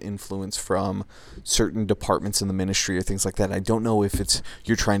Hogwarts, you want influence from certain departments in the Ministry or things like that. I don't know if it's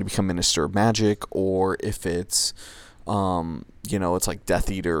you're trying to become Minister of Magic or if it's it's like Death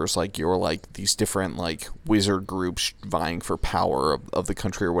Eaters, like you're like these different like wizard groups vying for power of the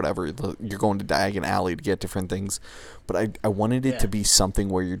country or whatever. You're going to Diagon Alley to get different things. But I wanted it to be something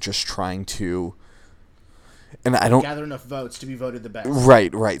where you're just trying to, and I don't gather enough votes to be voted the best.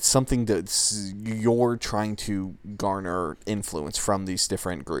 Right. Something that's you're trying to garner influence from these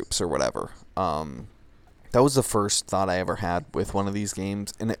different groups or whatever. That was the first thought I ever had with one of these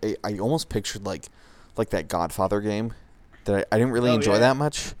games, and I almost pictured like that Godfather game that I didn't really enjoy that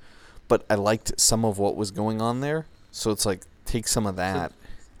much, but I liked some of what was going on there. So it's like take some of that.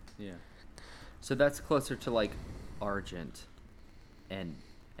 So that's closer to like Argent, and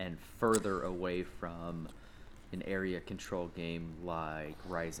further away from an area control game like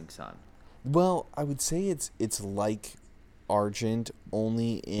Rising Sun. Well, I would say it's like Argent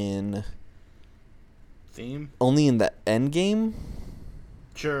only in the end game.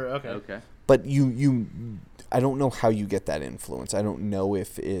 Sure. Okay. But I don't know how you get that influence. I don't know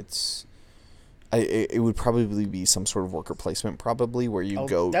if it's... it would probably be some sort of worker placement, probably, where you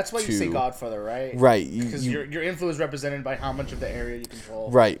go to... That's why you say Godfather, right? Right. Because your influence is represented by how much of the area you control.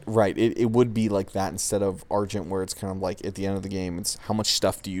 Right. It would be like that instead of Argent, where it's kind of like, at the end of the game, it's how much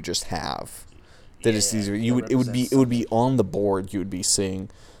stuff do you just have? That is easier. It would be on the board, you would be seeing...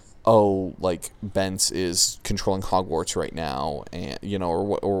 like Bence is controlling Hogwarts right now, and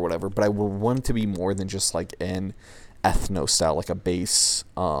or whatever. But I would want it to be more than just like an ethno style, like a base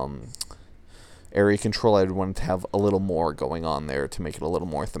area control. I'd want it to have a little more going on there to make it a little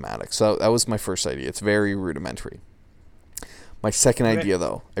more thematic. So that was my first idea. It's very rudimentary. My second idea,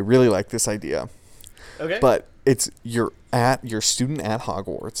 though, I really like this idea. Okay. But you're student at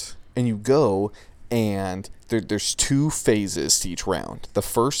Hogwarts, and you go. And there's two phases to each round. The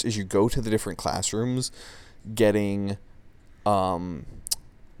first is you go to the different classrooms, getting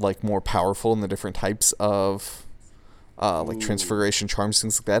like more powerful in the different types of like transfiguration charms,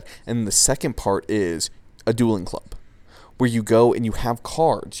 things like that. And the second part is a dueling club, where you go and you have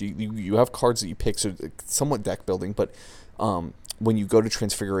cards. You have cards that you pick, so it's somewhat deck building. But when you go to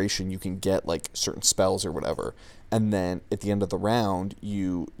transfiguration, you can get like certain spells or whatever. And then at the end of the round,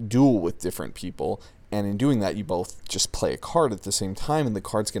 you duel with different people. And in doing that, you both just play a card at the same time. And the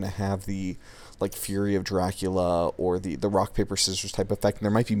card's going to have the like Fury of Dracula or the rock, paper, scissors type effect. And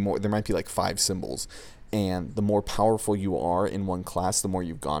there might be more. There might be like 5 symbols. And the more powerful you are in one class, the more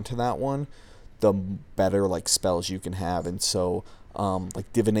you've gone to that one, the better like spells you can have. And so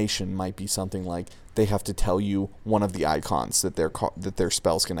Like divination might be something like they have to tell you one of the icons that their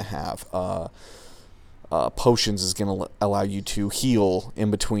spell's going to have. Potions is going to allow you to heal in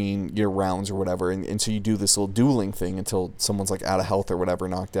between your rounds or whatever, and so you do this little dueling thing until someone's like out of health or whatever,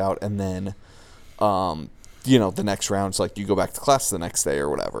 knocked out, and then the next round's like you go back to class the next day or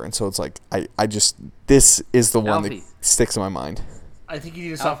whatever. And so it's like I just, this is the one that sticks in my mind. I think you need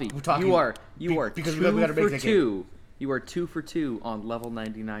to stop talking. You are because two we gotta make for that two. Game. You are 2 for 2 on level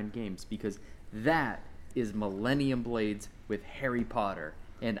 99 games, because that is Millennium Blades with Harry Potter,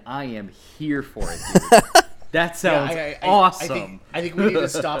 and I am here for it, dude. That sounds awesome. I think we need to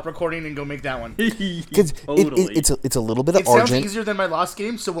stop recording and go make that one. Because totally. it's a little bit of It Argent. sounds easier than my Lost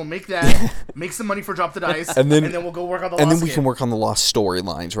game, so we'll make that, make some money for Drop the Dice, and then we'll go work on the Lost game. And then we can work on the Lost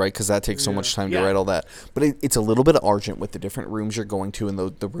storylines, right? Because that takes so much time to write all that. But it's a little bit of Argent with the different rooms you're going to, and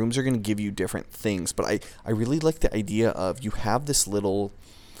the rooms are going to give you different things. But I really like the idea of you have this little...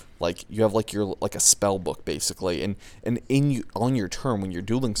 Like you have like your a spell book basically, and on your turn when you're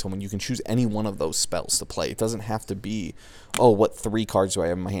dueling someone, you can choose any one of those spells to play. It doesn't have to be, what 3 cards do I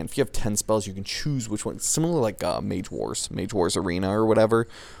have in my hand? If you have 10 spells, you can choose which one. Similar like Mage Wars Arena or whatever,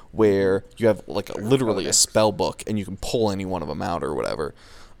 where you have like literally a spell book and you can pull any one of them out or whatever.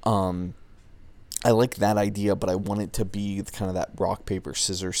 I like that idea, but I want it to be kind of that rock paper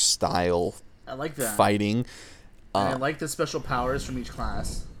scissors style. I like that fighting. And I like the special powers from each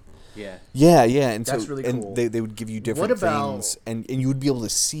class. Yeah, and that's so really cool. And they would give you different things, and you would be able to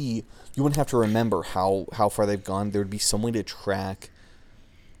see. You wouldn't have to remember how far they've gone. There would be some way to track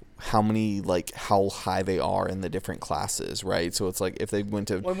how high they are in the different classes, right? So it's like if they went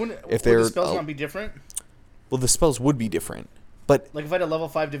to would the spells not be different? Well, the spells would be different, but like if I had a level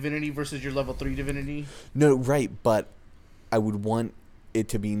 5 divinity versus your level 3 divinity. No, right, but I would want it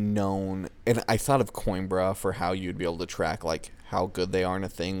to be known, and I thought of Coimbra for how you'd be able to track like how good they are in a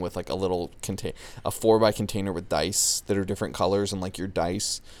thing with like a little a 4x container with dice that are different colors, and like your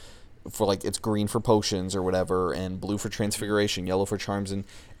dice for like it's green for potions or whatever, and blue for transfiguration, yellow for charms,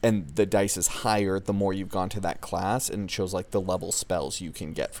 and the dice is higher the more you've gone to that class, and it shows like the level spells you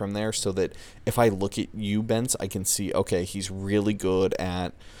can get from there, so that if I look at you, Bence, I can see, okay, he's really good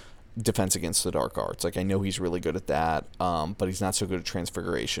at defense against the dark arts. Like I know he's really good at that, but he's not so good at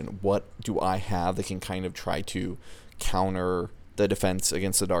transfiguration. What do I have that can kind of try to counter the defense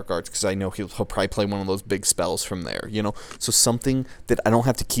against the dark arts? Because I know he'll probably play one of those big spells from there, so something that I don't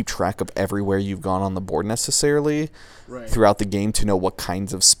have to keep track of everywhere you've gone on the board necessarily throughout the game to know what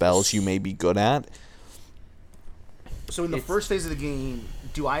kinds of spells you may be good at. So in the first phase of the game,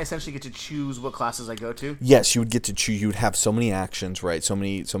 do I essentially get to choose what classes I go to? Yes, you would get to choose. You would have so many actions, right? So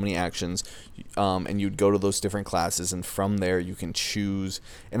many actions, and you'd go to those different classes, and from there you can choose.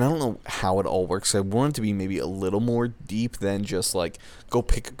 And I don't know how it all works. I want it to be maybe a little more deep than just like go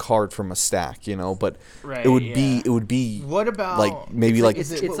pick a card from a stack, But it would be. What about like maybe like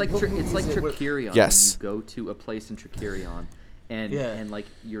it's like Trickerion. Yes. When you go to a place in Trickerion, and like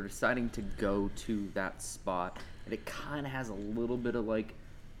you're deciding to go to that spot. And it kind of has a little bit of like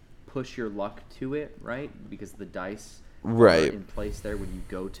push your luck to it, right? Because the dice are in place there when you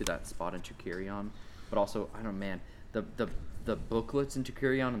go to that spot in Trickerion. But also, I don't know, man, the booklets in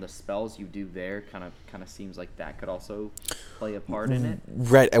Trickerion and the spells you do there kind of seems like that could also play a part in it.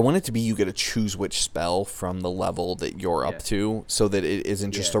 Right. I want it to be you get to choose which spell from the level that you're up to, so that it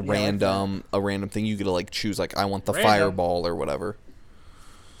isn't just a random thing. You get to like choose like I want the fireball or whatever.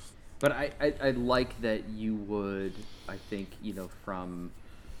 But I like that you would, I think, from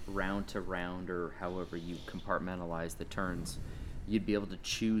round to round or however you compartmentalize the turns, you'd be able to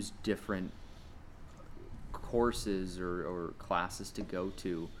choose different courses or classes to go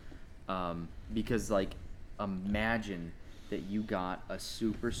to. Because, like, imagine that you got a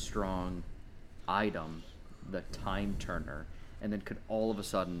super strong item, the Time Turner, and then could all of a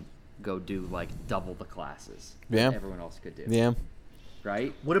sudden go do, like, double the classes that everyone else could do. Yeah.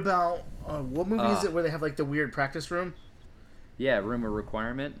 Right? What about what movie is it where they have like the weird practice room? Yeah, Room of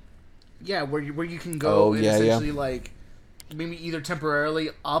Requirement. Yeah, where you can go and essentially like maybe either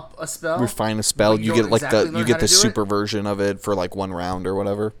temporarily up a spell, refine a spell. You get like the super version of it for like one round or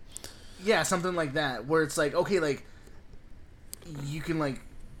whatever. Yeah, something like that where it's like okay, like you can like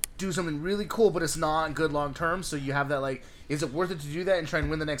do something really cool, but it's not good long term. So you have that like, is it worth it to do that and try and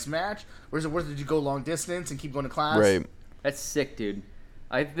win the next match, or is it worth it to go long distance and keep going to class? Right. That's sick, dude.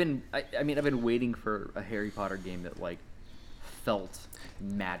 I've been waiting for a Harry Potter game that like felt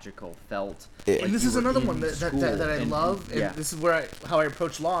magical, felt. And this is another one that I love, and this is where how I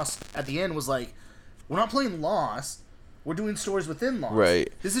approached Lost at the end was like, we're not playing Lost, we're doing stories within Lost. Right.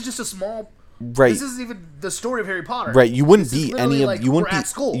 This is just a small Right. This isn't even the story of Harry Potter. Right. You wouldn't this be any of like, you wouldn't we're be at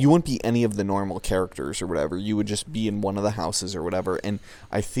school. You wouldn't be any of the normal characters or whatever. You would just be in one of the houses or whatever. And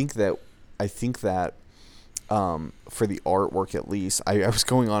I think that for the artwork at least, I was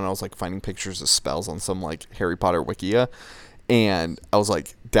going on and I was like finding pictures of spells on some like Harry Potter Wikia, and I was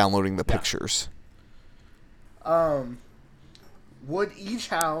like downloading the pictures. Would each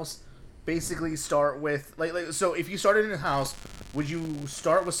house basically start with like so if you started in a house, would you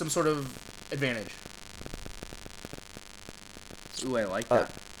start with some sort of advantage? Ooh, I like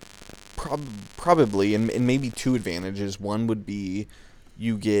that. Probably, and maybe two advantages. One would be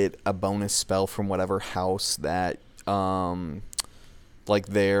you get a bonus spell from whatever house that like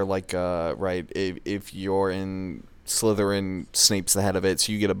right, if you're in Slytherin, Snape's the head of it,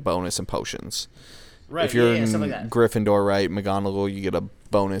 so you get a bonus in potions. Right, if you're in like Gryffindor, right, McGonagall, you get a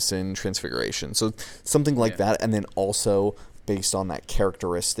bonus in Transfiguration. So something like that, and then also based on that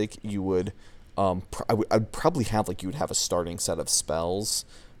characteristic, you would, I'd probably have like you would have a starting set of spells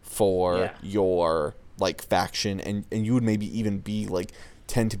for your like faction, and you would maybe even be like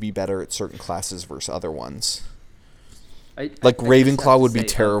tend to be better at certain classes versus other ones. Like Ravenclaw would be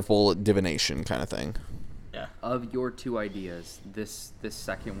terrible at divination, kind of thing. Yeah. Of your two ideas, this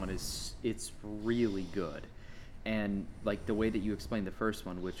second one it's really good, and like the way that you explained the first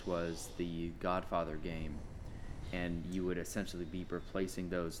one, which was the Godfather game, and you would essentially be replacing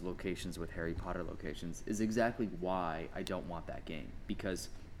those locations with Harry Potter locations, is exactly why I don't want that game, because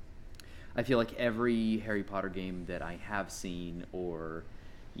I feel like every Harry Potter game that I have seen or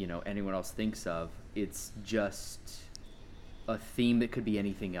anyone else thinks of, it's just a theme that could be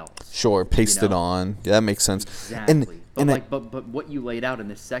anything else. Sure, pasted on. Yeah, that makes sense. Exactly. But what you laid out in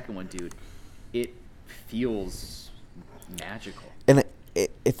this second one, dude, it feels magical. And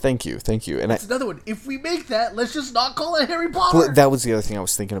thank you. And that's another one. If we make that, let's just not call it Harry Potter. Well, that was the other thing I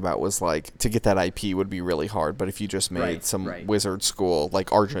was thinking about, was like to get that IP would be really hard. But if you just made some wizard school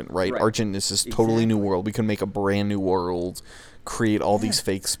like Argent, right? Argent is this totally new world. We can make a brand new world, create all these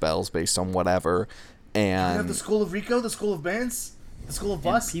fake spells based on whatever. And you have the School of Rico, the School of Bans, the School of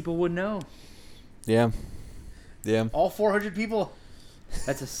Bus. People would know. Yeah. All 400 people.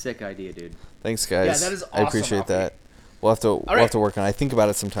 That's a sick idea, dude. Thanks, guys. Yeah, that is awesome. I appreciate that. We'll have to work on it. I think about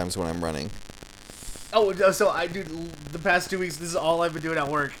it sometimes when I'm running. Oh, so I do the past 2 weeks. This is all I've been doing at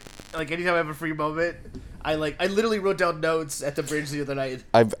work. Like anytime I have a free moment, I literally wrote down notes at the bridge the other night.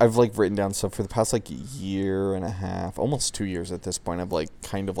 I've like written down stuff for the past like year and a half, almost 2 years at this point. I've like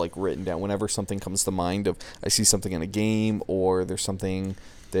kind of like written down whenever something comes to mind, of I see something in a game or there's something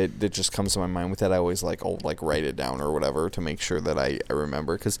that just comes to my mind with that. I always I'll write it down or whatever to make sure that I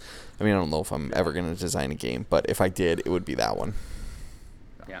remember, because I mean I don't know if I'm ever gonna design a game, but if I did, it would be that one.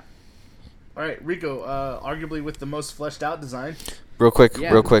 Yeah. All right, Rico, arguably with the most fleshed out design. Real quick,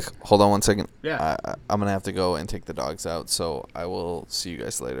 hold on 1 second. Yeah. I'm going to have to go and take the dogs out, so I will see you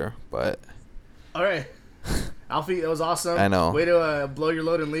guys later. But all right. Alfie, that was awesome. I know. Way to blow your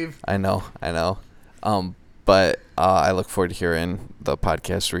load and leave. I know. But I look forward to hearing the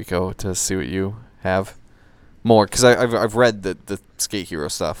podcast, Rico, to see what you have more, because I've read the Skate Hero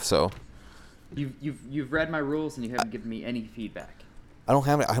stuff, so. You've read my rules and you haven't given me any feedback. I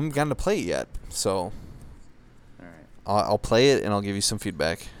haven't gotten to play it yet, so. I'll play it and I'll give you some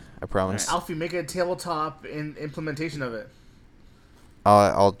feedback. I promise. Right. Alfie, make a tabletop implementation of it.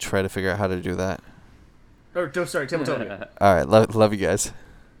 I'll try to figure out how to do that. Or sorry, tabletop. All right, love you guys.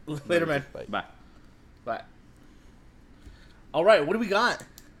 Later, man. Bye. All right, what do we got?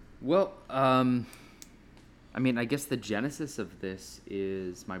 Well, I mean, I guess the genesis of this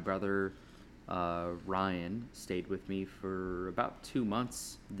is my brother Ryan stayed with me for about 2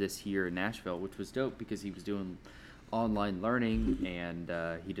 months this year in Nashville, which was dope because he was doing online learning, and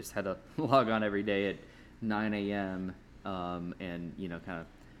he just had to log on every day at 9 a.m. And kind of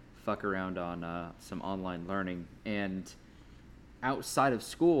fuck around on some online learning. And outside of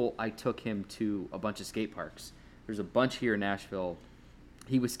school, I took him to a bunch of skate parks. There's a bunch here in Nashville.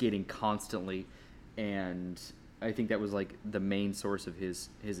 He was skating constantly, and I think that was like the main source of his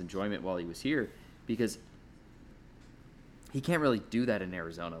enjoyment while he was here, because he can't really do that in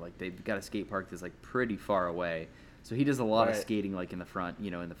Arizona. Like, they've got a skate park that's like pretty far away. So he does a lot of skating, like in the front,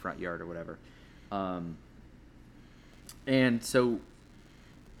 in the front yard or whatever. And so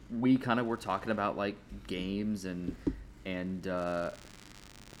we kind of were talking about like games, and he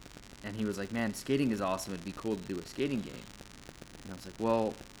was like, "Man, skating is awesome. It'd be cool to do a skating game." And I was like,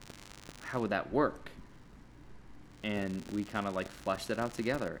 "Well, how would that work?" And we kind of like fleshed it out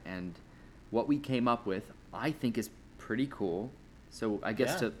together. And what we came up with, I think, is pretty cool. So I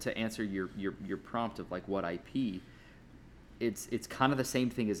guess to answer your prompt of like what IP, it's kind of the same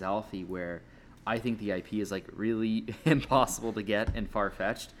thing as Alfie, where I think the IP is like really impossible to get and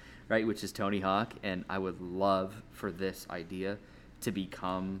far-fetched, right? Which is Tony Hawk, and I would love for this idea to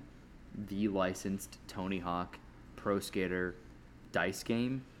become the licensed Tony Hawk Pro Skater dice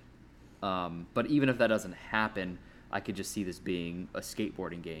game. But even if that doesn't happen, I could just see this being a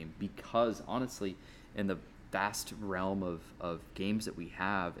skateboarding game because, honestly, in the vast realm of games that we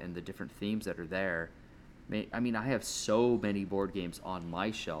have and the different themes that are there, I mean, I have so many board games on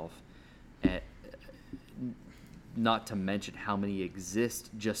my shelf, not to mention how many exist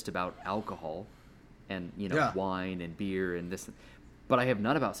just about alcohol and, wine and beer and this. But I have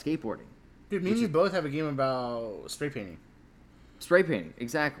none about skateboarding. Dude, me and you both have a game about spray painting. Spray painting,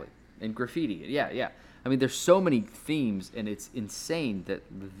 exactly. And graffiti. Yeah. I mean, there's so many themes, and it's insane that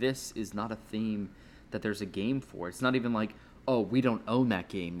this is not a theme that there's a game for. It's not even like, oh, we don't own that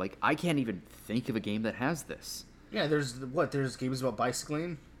game. Like, I can't even think of a game that has this. Yeah, there's games about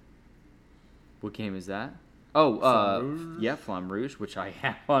bicycling. What game is that? Oh, Flamme Rouge, which I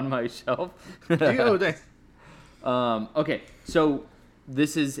have on my shelf. Okay, so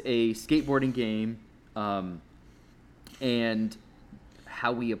this is a skateboarding game, and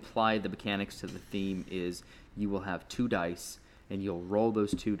how we apply the mechanics to the theme is you will have 2 dice, and you'll roll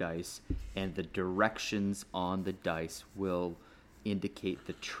those 2 dice, and the directions on the dice will indicate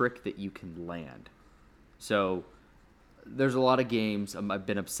the trick that you can land. So there's a lot of games. I've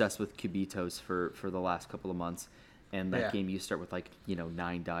been obsessed with Cubitos for the last couple of months, and that game you start with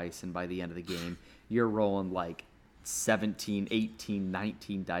 9 dice, and by the end of the game you're rolling 17, 18,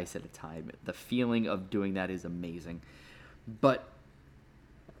 19 dice at a time. The feeling of doing that is amazing. But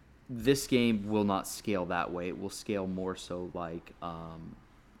this game will not scale that way. It will scale more so like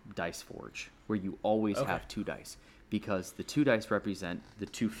Dice Forge, where you always have 2 dice, because the 2 dice represent the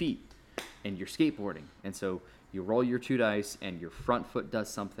 2 feet, and you're skateboarding. And so you roll your 2 dice, and your front foot does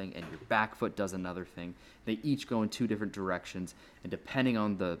something, and your back foot does another thing. They each go in 2 different directions, and depending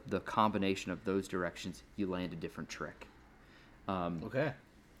on the combination of those directions, you land a different trick.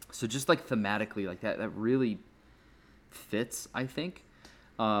 So just thematically, that really fits, I think.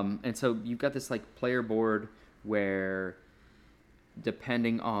 And so you've got this player board where,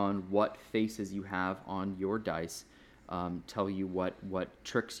 depending on what faces you have on your dice, tell you what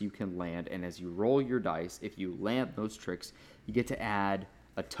tricks you can land. And as you roll your dice, if you land those tricks, you get to add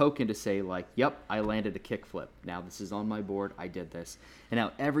a token to say yep, I landed a kickflip. Now this is on my board. I did this. And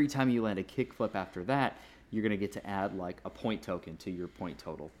now every time you land a kickflip after that, you're going to get to add a point token to your point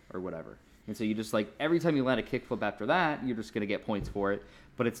total or whatever. And so you just every time you land a kickflip after that, you're just going to get points for it.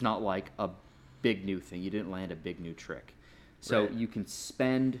 But it's not a big new thing. You didn't land a big new trick. So you can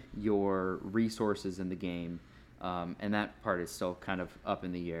spend your resources in the game, and that part is still kind of up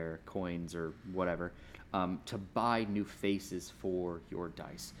in the air, coins or whatever, to buy new faces for your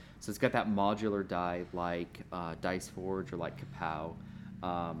dice. So it's got that modular die like Dice Forge or like Kapow.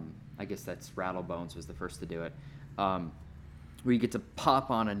 I guess that's Rattlebones was the first to do it. Where you get to pop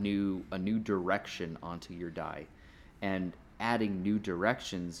on a new direction onto your die, and adding new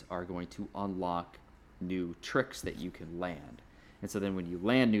directions are going to unlock new tricks that you can land. And so then when you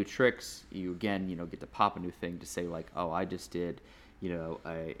land new tricks, you again get to pop a new thing to say oh, I just did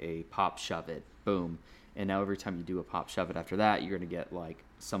a pop shove it, boom. And now every time you do a pop shove it after that, you're going to get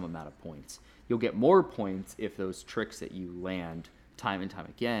some amount of points. You'll get more points if those tricks that you land time and time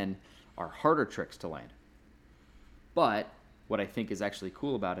again are harder tricks to land. But what I think is actually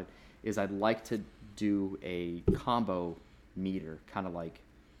cool about it is I'd like to do a combo meter, kind of like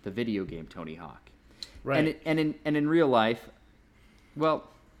the video game Tony Hawk. Right. And in real life, well,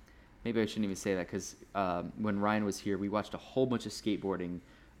 maybe I shouldn't even say that, because when Ryan was here, we watched a whole bunch of skateboarding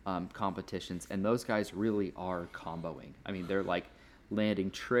competitions, and those guys really are comboing. I mean, they're landing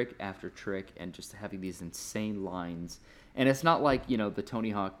trick after trick and just having these insane lines. And it's not like the Tony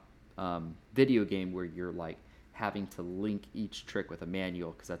Hawk video game where you're having to link each trick with a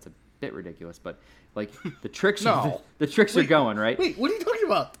manual, because that's a bit ridiculous. But the tricks, the tricks are going right. Wait, what are you talking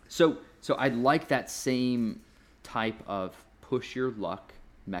about? So I'd like that same type of push your luck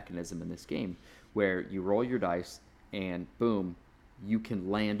mechanism in this game, where you roll your dice and boom, you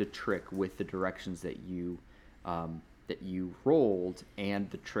can land a trick with the directions that you rolled and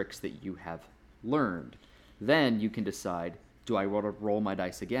the tricks that you have learned. Then you can decide, do I want to roll my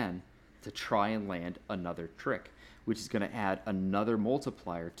dice again to try and land another trick, which is going to add another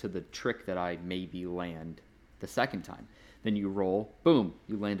multiplier to the trick that I maybe land the second time. Then you roll, boom,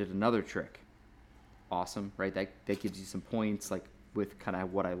 you landed another trick. Awesome, right? That gives you some points, with kind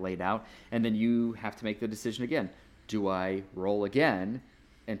of what I laid out. And then you have to make the decision again. Do I roll again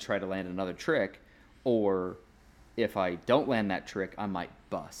and try to land another trick? Or if I don't land that trick, I might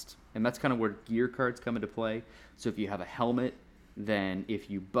bust. And that's kind of where gear cards come into play. So if you have a helmet, then if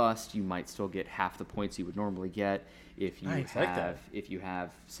you bust, you might still get half the points you would normally get. If you if you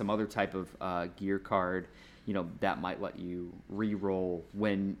have some other type of gear card, that might let you re-roll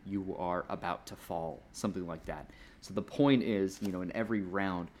when you are about to fall, something like that. So the point is, in every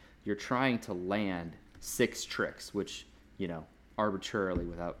round, you're trying to land 6 tricks, which, arbitrarily,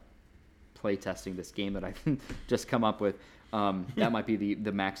 without play testing this game that I've just come up with, that might be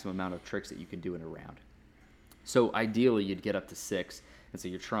the maximum amount of tricks that you can do in a round. So ideally, you'd get up to 6, and so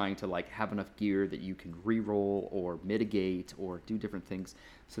you're trying to have enough gear that you can re-roll or mitigate or do different things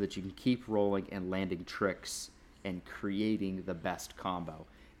so that you can keep rolling and landing tricks and creating the best combo.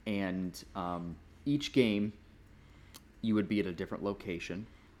 And each game, you would be at a different location,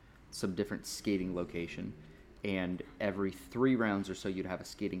 some different skating location, and every 3 rounds or so you'd have a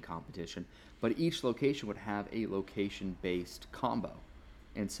skating competition. But each location would have a location-based combo.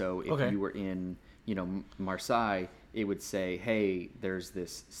 And so if you were in, Marseille, it would say, hey, there's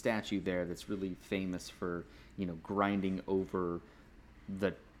this statue there that's really famous for, grinding over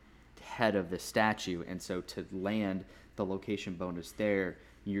the head of the statue. And so to land the location bonus there,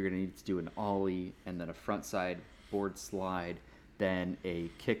 you're going to need to do an ollie and then a front side board slide, then a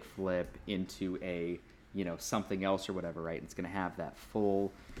kick flip into a, something else or whatever, right? It's going to have that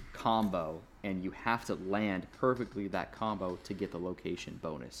full combo, and you have to land perfectly that combo to get the location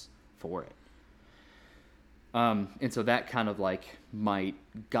bonus for it. And so that kind of might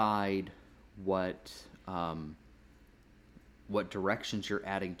guide what directions you're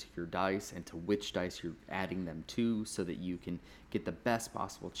adding to your dice and to which dice you're adding them to, so that you can get the best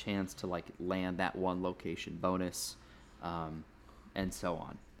possible chance to land that one location bonus, and so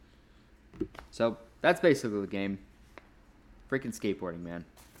on. So that's basically the game. Freaking skateboarding, man.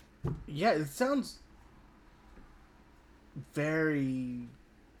 Yeah, it sounds very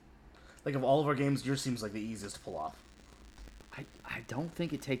of all of our games, yours seems like the easiest to pull off. I don't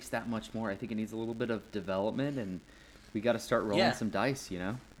think it takes that much more. I think it needs a little bit of development, and we got to start rolling some dice,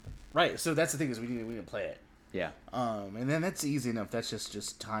 Right. So that's the thing, is we need to play it. Yeah. And then that's easy enough. That's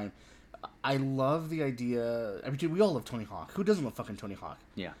just time. I love the idea. I mean, dude, we all love Tony Hawk. Who doesn't love fucking Tony Hawk?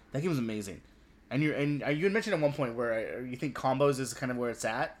 Yeah. That game was amazing. And you had mentioned at one point where you think combos is kind of where it's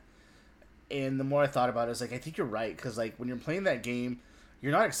at. And the more I thought about it, I was I think you're right, because when you're playing that game,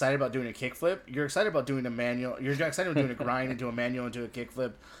 you're not excited about doing a kickflip. You're excited about doing a manual. You're excited about doing a grind into a manual, into a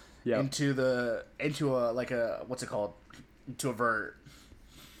kickflip, into a what's it called, into a vert.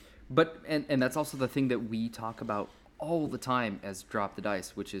 But and that's also the thing that we talk about all the time as Drop the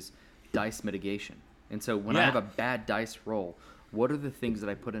Dice, which is dice mitigation. And so when I have a bad dice roll, what are the things that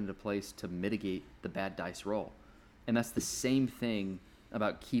I put into place to mitigate the bad dice roll? And that's the same thing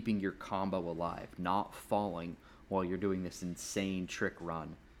about keeping your combo alive, not falling while you're doing this insane trick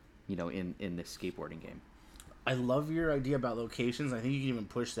run, in this skateboarding game. I love your idea about locations. I think you can even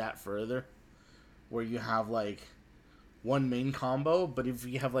push that further, where you have one main combo, but if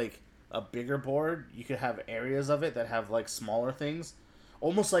you have a bigger board, you could have areas of it that have smaller things,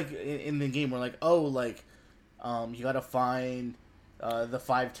 almost in the game where you gotta find the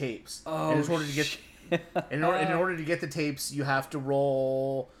 5 tapes. Oh, and in order to get in order to get the tapes, you have to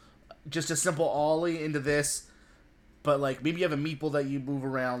roll just a simple ollie into this. But maybe you have a meeple that you move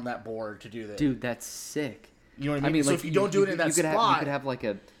around that board to do that. Dude, that's sick. You know what I mean? So if you don't do it in that spot, you could have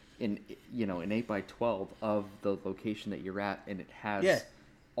an 8x12 of the location that you're at, and it has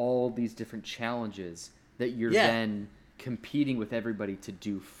all these different challenges that you're then competing with everybody to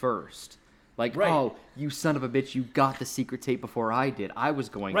do first. Oh, you son of a bitch! You got the secret tape before I did. I was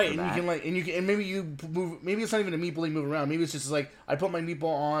going for that. Right, and maybe you move. Maybe it's not even a meeple you move around. Maybe it's just I put my meeple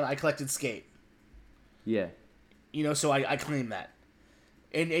on. I collected skate. Yeah. So I claim that.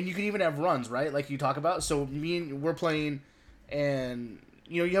 And you can even have runs, right? Like you talk about. So we're playing, and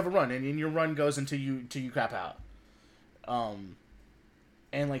you have a run, and your run goes until you crap out.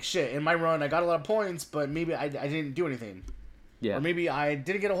 And shit, in my run I got a lot of points, but maybe I didn't do anything. Yeah. Or maybe I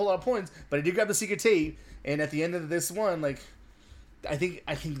didn't get a whole lot of points, but I did grab the secret tape, and at the end of this one, I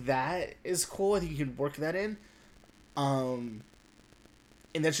think that is cool. I think you can work that in.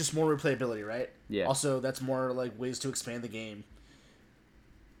 And that's just more replayability, right? Yeah. Also, that's more ways to expand the game.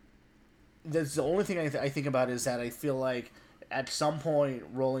 That's the only thing I think about, is that I feel at some point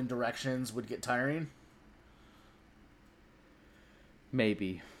rolling directions would get tiring.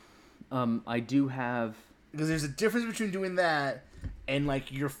 Maybe. I do have... Because there's a difference between doing that and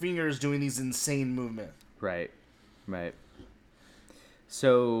your fingers doing these insane movements. Right.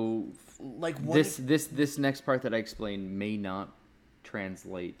 So this next part that I explained may not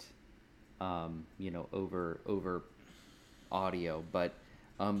translate over audio. But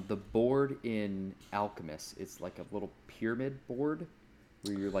the board in Alchemist, it's like a little pyramid board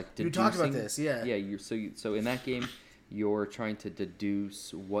where you're like deducing. You talked about this, yeah. Yeah, so in that game, you're trying to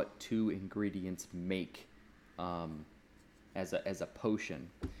deduce what 2 ingredients make as a potion.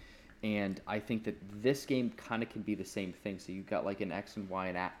 And I think that this game kind of can be the same thing. So you've got like an X and Y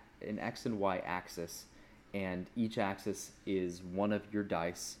axis, and each axis is one of your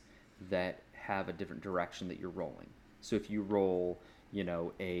dice that have a different direction that you're rolling. So if you roll,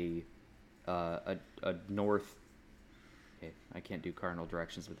 a north. Okay, I can't do cardinal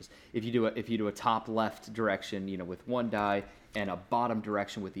directions with this. If you do a top left direction, with one die, and a bottom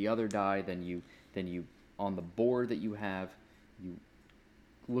direction with the other die, then you on the board that you have, you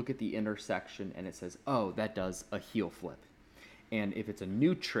look at the intersection and it says, oh, that does a heel flip. And if it's a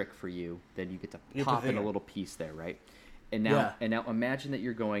new trick for you, then you get to pop in a little piece there, right? And now imagine that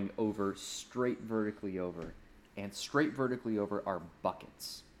you're going over straight vertically over, and straight vertically over are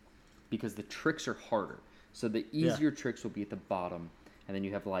buckets, because the tricks are harder. So the easier tricks will be at the bottom, and then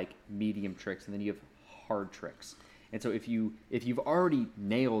you have like medium tricks, and then you have hard tricks. And so if you've already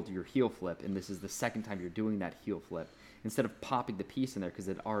nailed your heel flip, and this is the second time you're doing that heel flip, instead of popping the piece in there because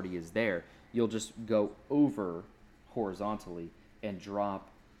it already is there, you'll just go over horizontally and drop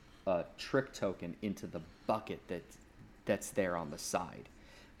a trick token into the bucket that's there on the side.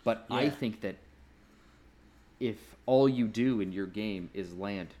 But I think that if all you do in your game is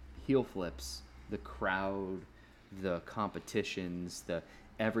land heel flips, the crowd, the competitions, the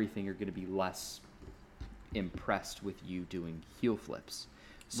everything are going to be less impressed with you doing heel flips.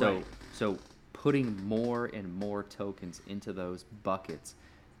 So putting more and more tokens into those buckets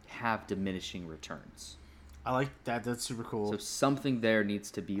have diminishing returns. I like that. That's super cool. So something there needs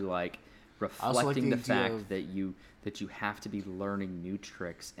to be like reflecting the fact that you have to be learning new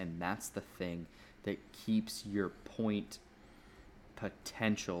tricks, and that's the thing that keeps your point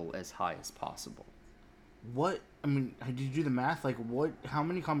potential as high as possible. Did you do the math? Like, how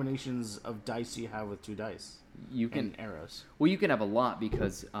many combinations of dice do you have with 2 dice? You can arrows. Well, you can have a lot,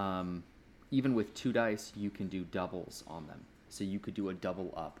 because even with 2 dice, you can do doubles on them. So you could do a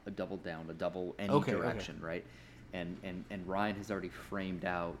double up, a double down, a double any direction, right? And Ryan has already framed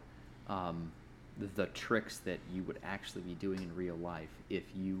out the tricks that you would actually be doing in real life if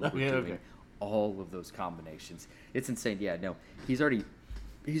you were doing all of those combinations. It's insane. Yeah, no, he's already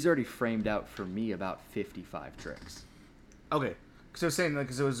framed out for me about 55 tricks. Okay. So I was saying,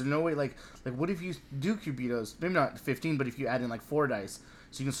 because there was no way, like what if you do Cubitos? Maybe not 15, but if you add in like 4 dice,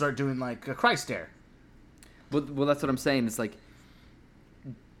 so you can start doing like a Christ Dare. Well, that's what I'm saying. It's like,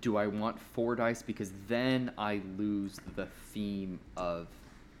 do I want 4 dice? Because then I lose the theme of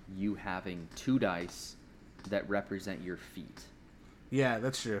you having 2 dice that represent your feet. Yeah,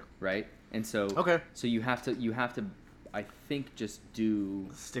 that's true. Right? And so so you have to I think just do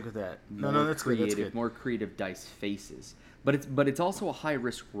stick with that. No, that's creative, good. That's good. More creative dice faces. But it's also a high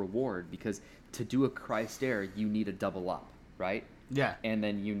risk reward, because to do a Christ Dare, you need a double up, right? Yeah. And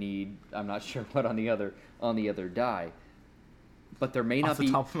then you need, I'm not sure what on the other die. But there may not be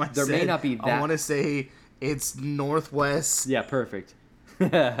may not be that. I want to say it's northwest. Yeah, perfect.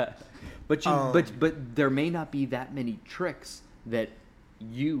 But there may not be that many tricks that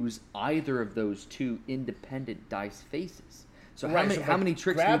use either of those 2 independent dice faces. So how many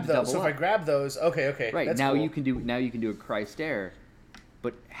tricks do you double up? So if I grab those, okay. Right, that's now cool. you can do a Christ Dare,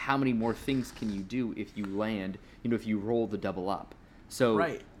 but how many more things can you do if you land, if you roll the double up? So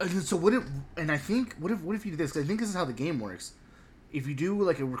right. So what if you do this? 'Cause I think this is how the game works. If you do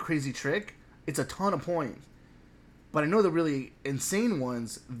like a crazy trick, it's a ton of points. But I know the really insane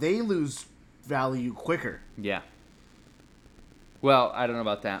ones, they lose value quicker. Yeah. Well, I don't know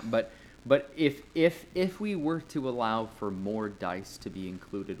about that, but if we were to allow for more dice to be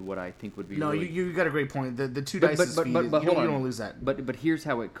included, what I think would be you got a great point. The 2 dice is speed. You don't want to lose that. But here's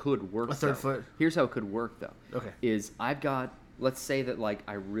how it could work. A third foot. Here's how it could work though. Okay. Is I've got, let's say that like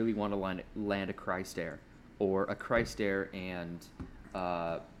I really want to land a Christ Dare, or a Christ Dare and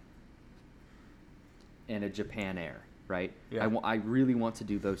a Japan Air, right? Yeah. I really want to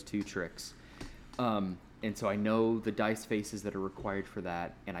do those 2 tricks. And so I know the dice faces that are required for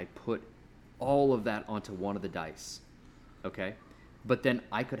that, and I put all of that onto one of the dice, okay? But then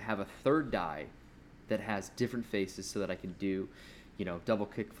I could have a 3rd die that has different faces, so that I can do, double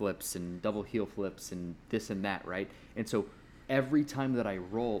kick flips and double heel flips and this and that, right? And so every time that I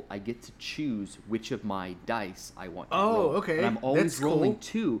roll, I get to choose which of my dice I want to roll. roll. Okay. And I'm always That's rolling cool.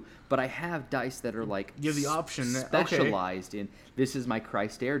 2, but I have dice that are like you have the option specialized in this is my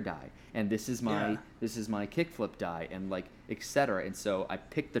Christ Air die, and this is my kickflip die, and like etc. And so I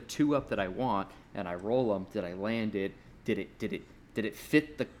pick the 2 up that I want, and I roll them. Did I land it? Did it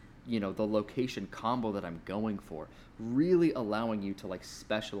fit the the location combo that I'm going for? Really allowing you to like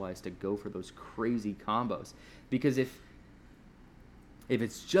specialize to go for those crazy combos, because if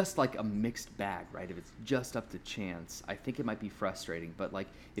it's just like a mixed bag, right? If it's just up to chance, I think it might be frustrating. But like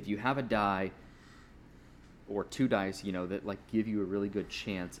if you have a die or 2 dice, that like give you a really good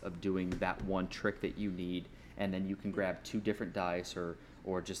chance of doing that one trick that you need, and then you can grab 2 different dice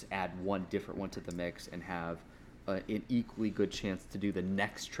or just add one different one to the mix and have an equally good chance to do the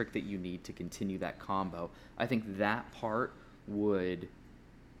next trick that you need to continue that combo. I think that part would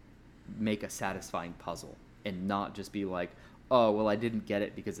make a satisfying puzzle and not just be like, oh, well, I didn't get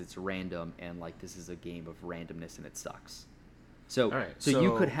it because it's random and like this is a game of randomness and it sucks. So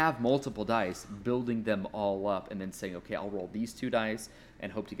you could have multiple dice, building them all up, and then saying, okay, I'll roll these 2 dice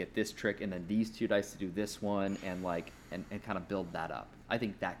and hope to get this trick, and then these 2 dice to do this one, and like and kind of build that up. I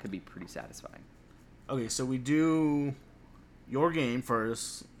think that could be pretty satisfying. Okay, so we do your game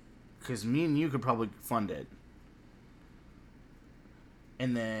first, because me and you could probably fund it.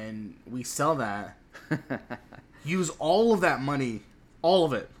 And then we sell that, use all of that money, all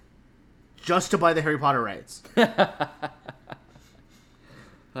of it, just to buy the Harry Potter rights.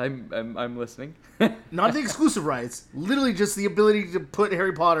 I'm listening. Not the exclusive rights, literally just the ability to put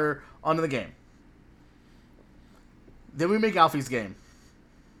Harry Potter onto the game. Then we make Alfie's game.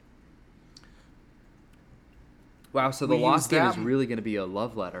 Wow, so the Lost game is really going to be a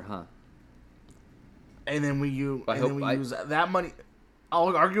love letter, huh? And then we use that money.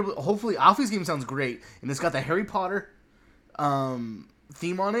 Hopefully, Alfie's game sounds great, and it's got the Harry Potter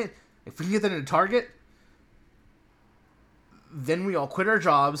theme on it. If we can get that into Target, then we all quit our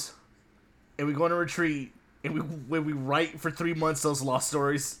jobs, and we go on a retreat, and we write for 3 months those lost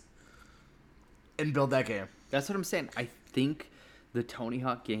stories, and build that game. That's what I'm saying. I think the Tony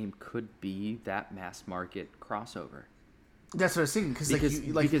Hawk game could be that mass market crossover. That's what I was thinking, because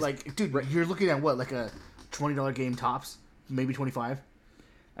dude, right. You're looking at what, like a $20 game tops, maybe $25.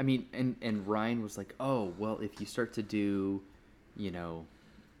 I mean, and Ryan was like, oh, well, if you start to do, oh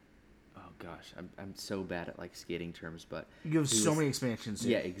gosh, I'm so bad at like skating terms, but you have so many expansions.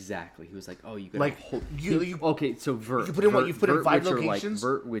 Dude. Yeah, exactly. He was like, oh, you got like okay, so Vert. You put in what you put in 5 locations.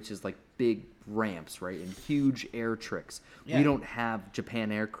 Vert, which is like big ramps, right, and huge air tricks. Yeah. We don't have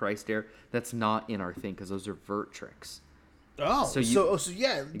Japan Air, Christ Air. That's not in our thing because those are Vert tricks. Oh, so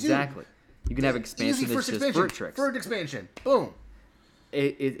yeah, dude, exactly. You can have expansion that's just Vert tricks. Vert expansion, boom.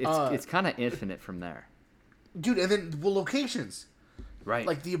 It's kind of infinite from there, dude. And then locations, right?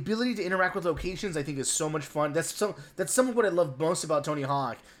 Like the ability to interact with locations, I think is so much fun. That's some of what I love most about Tony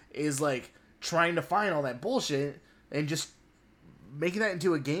Hawk is like trying to find all that bullshit and just making that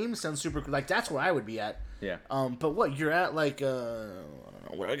into a game sounds super cool. Like that's where I would be at. Yeah. But what you're at like I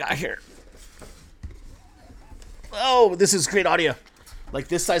don't know what I got here. Oh, this is great audio. Like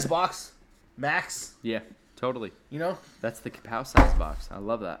this size box, max. Yeah, totally. You know? That's the Kapow size box. I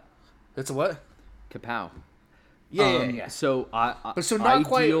love that. It's a what? Kapow. Yeah. So but so not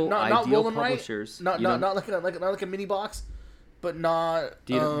quite not rolling publishers. Right. Not like a mini box, but not.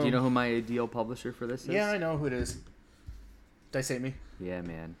 Do you know who my ideal publisher for this is? Yeah, I know who it is. Did I say me? Yeah,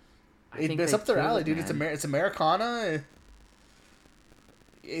 man. It's up their alley, dude. It's Americana.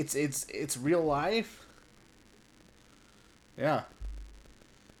 It's real life. Yeah.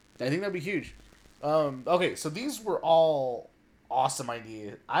 I think that'd be huge. Okay, so these were all awesome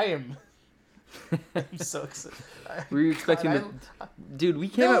ideas. I'm so excited. Were you expecting that? Dude, we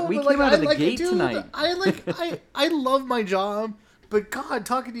came out of the gate tonight. I love my job, but God,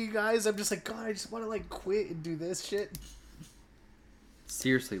 talking to you guys, I'm just like, God, I just want to like quit and do this shit.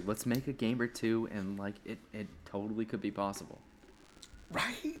 Seriously, let's make a game or two, and like it totally could be possible.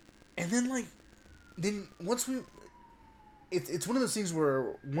 Right? And then once we. It's one of those things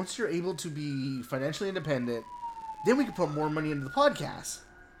where once you're able to be financially independent, then we can put more money into the podcast.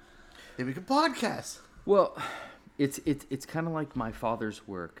 Then we can podcast. Well, it's kind of like my father's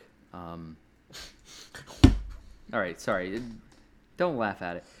work. All right, sorry. Don't laugh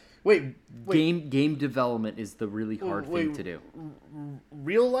at it. Wait. Game development is the really hard thing to do.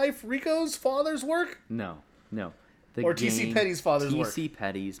 Real life Rico's father's work? No. T.C. Petty's father's work. T.C.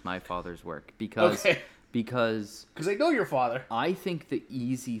 Petty's my father's work because I know your father. I think the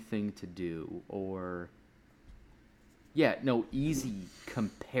easy thing to do, easy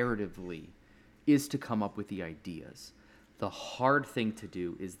comparatively, is to come up with the ideas. the hard thing to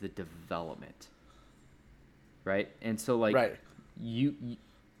do is the development, right? And so, like, you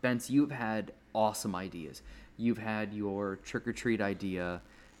Vince, you've had awesome ideas. You've had your trick or treat idea,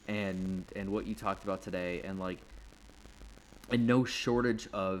 and what you talked about today, and like, and no shortage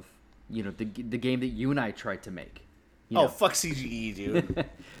of, you know, the game that you and I tried to make. Fuck CGE, dude.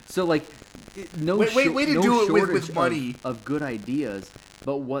 So like, way to do it with money of good ideas,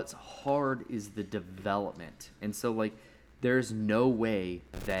 but what's hard is the development. And so like, there's no way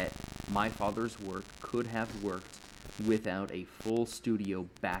that My Father's Work could have worked without a full studio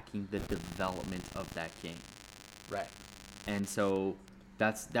backing the development of that game. Right. And so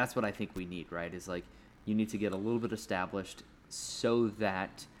that's what I think we need, right? Is like, you need to get a little bit established so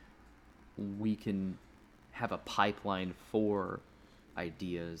that we can have a pipeline for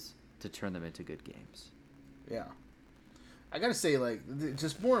ideas to turn them into good games. Yeah. I gotta say, like,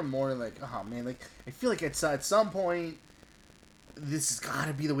 just more and more, like, oh man, like, I feel like at some point, this has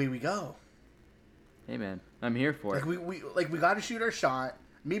gotta be the way we go. Hey man, I'm here for it. We gotta shoot our shot.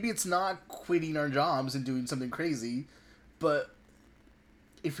 Maybe it's not quitting our jobs and doing something crazy, but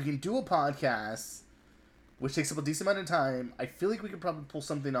if we can do a podcast, which takes up a decent amount of time, I feel like we could probably pull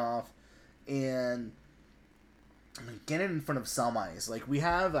something off and get it in front of some eyes. Like, we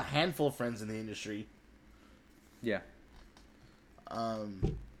have a handful of friends in the industry. Yeah.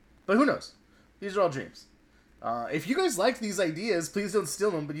 But who knows? These are all dreams. If you guys like these ideas, please don't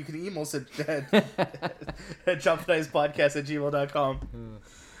steal them, but you can email us at dropthedicepodcast@gmail.com.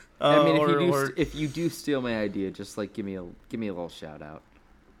 I mean, if you do steal my idea, just like give me a little shout out.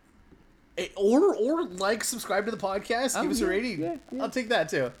 Or like, subscribe to the podcast, give us a rating. Yeah. I'll take that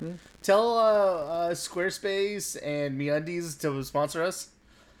too. Yeah. Tell Squarespace and MeUndies to sponsor us.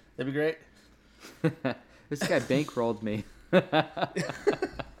 That'd be great. This guy bankrolled me.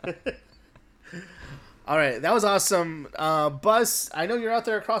 All right, that was awesome. Buzz, I know you're out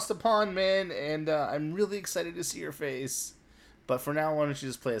there across the pond, man, and I'm really excited to see your face. But for now, why don't you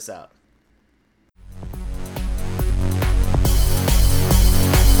just play us out?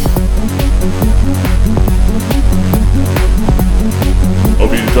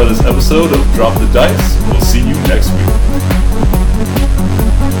 Hope you enjoyed this episode of Drop the Dice. We'll see you next week.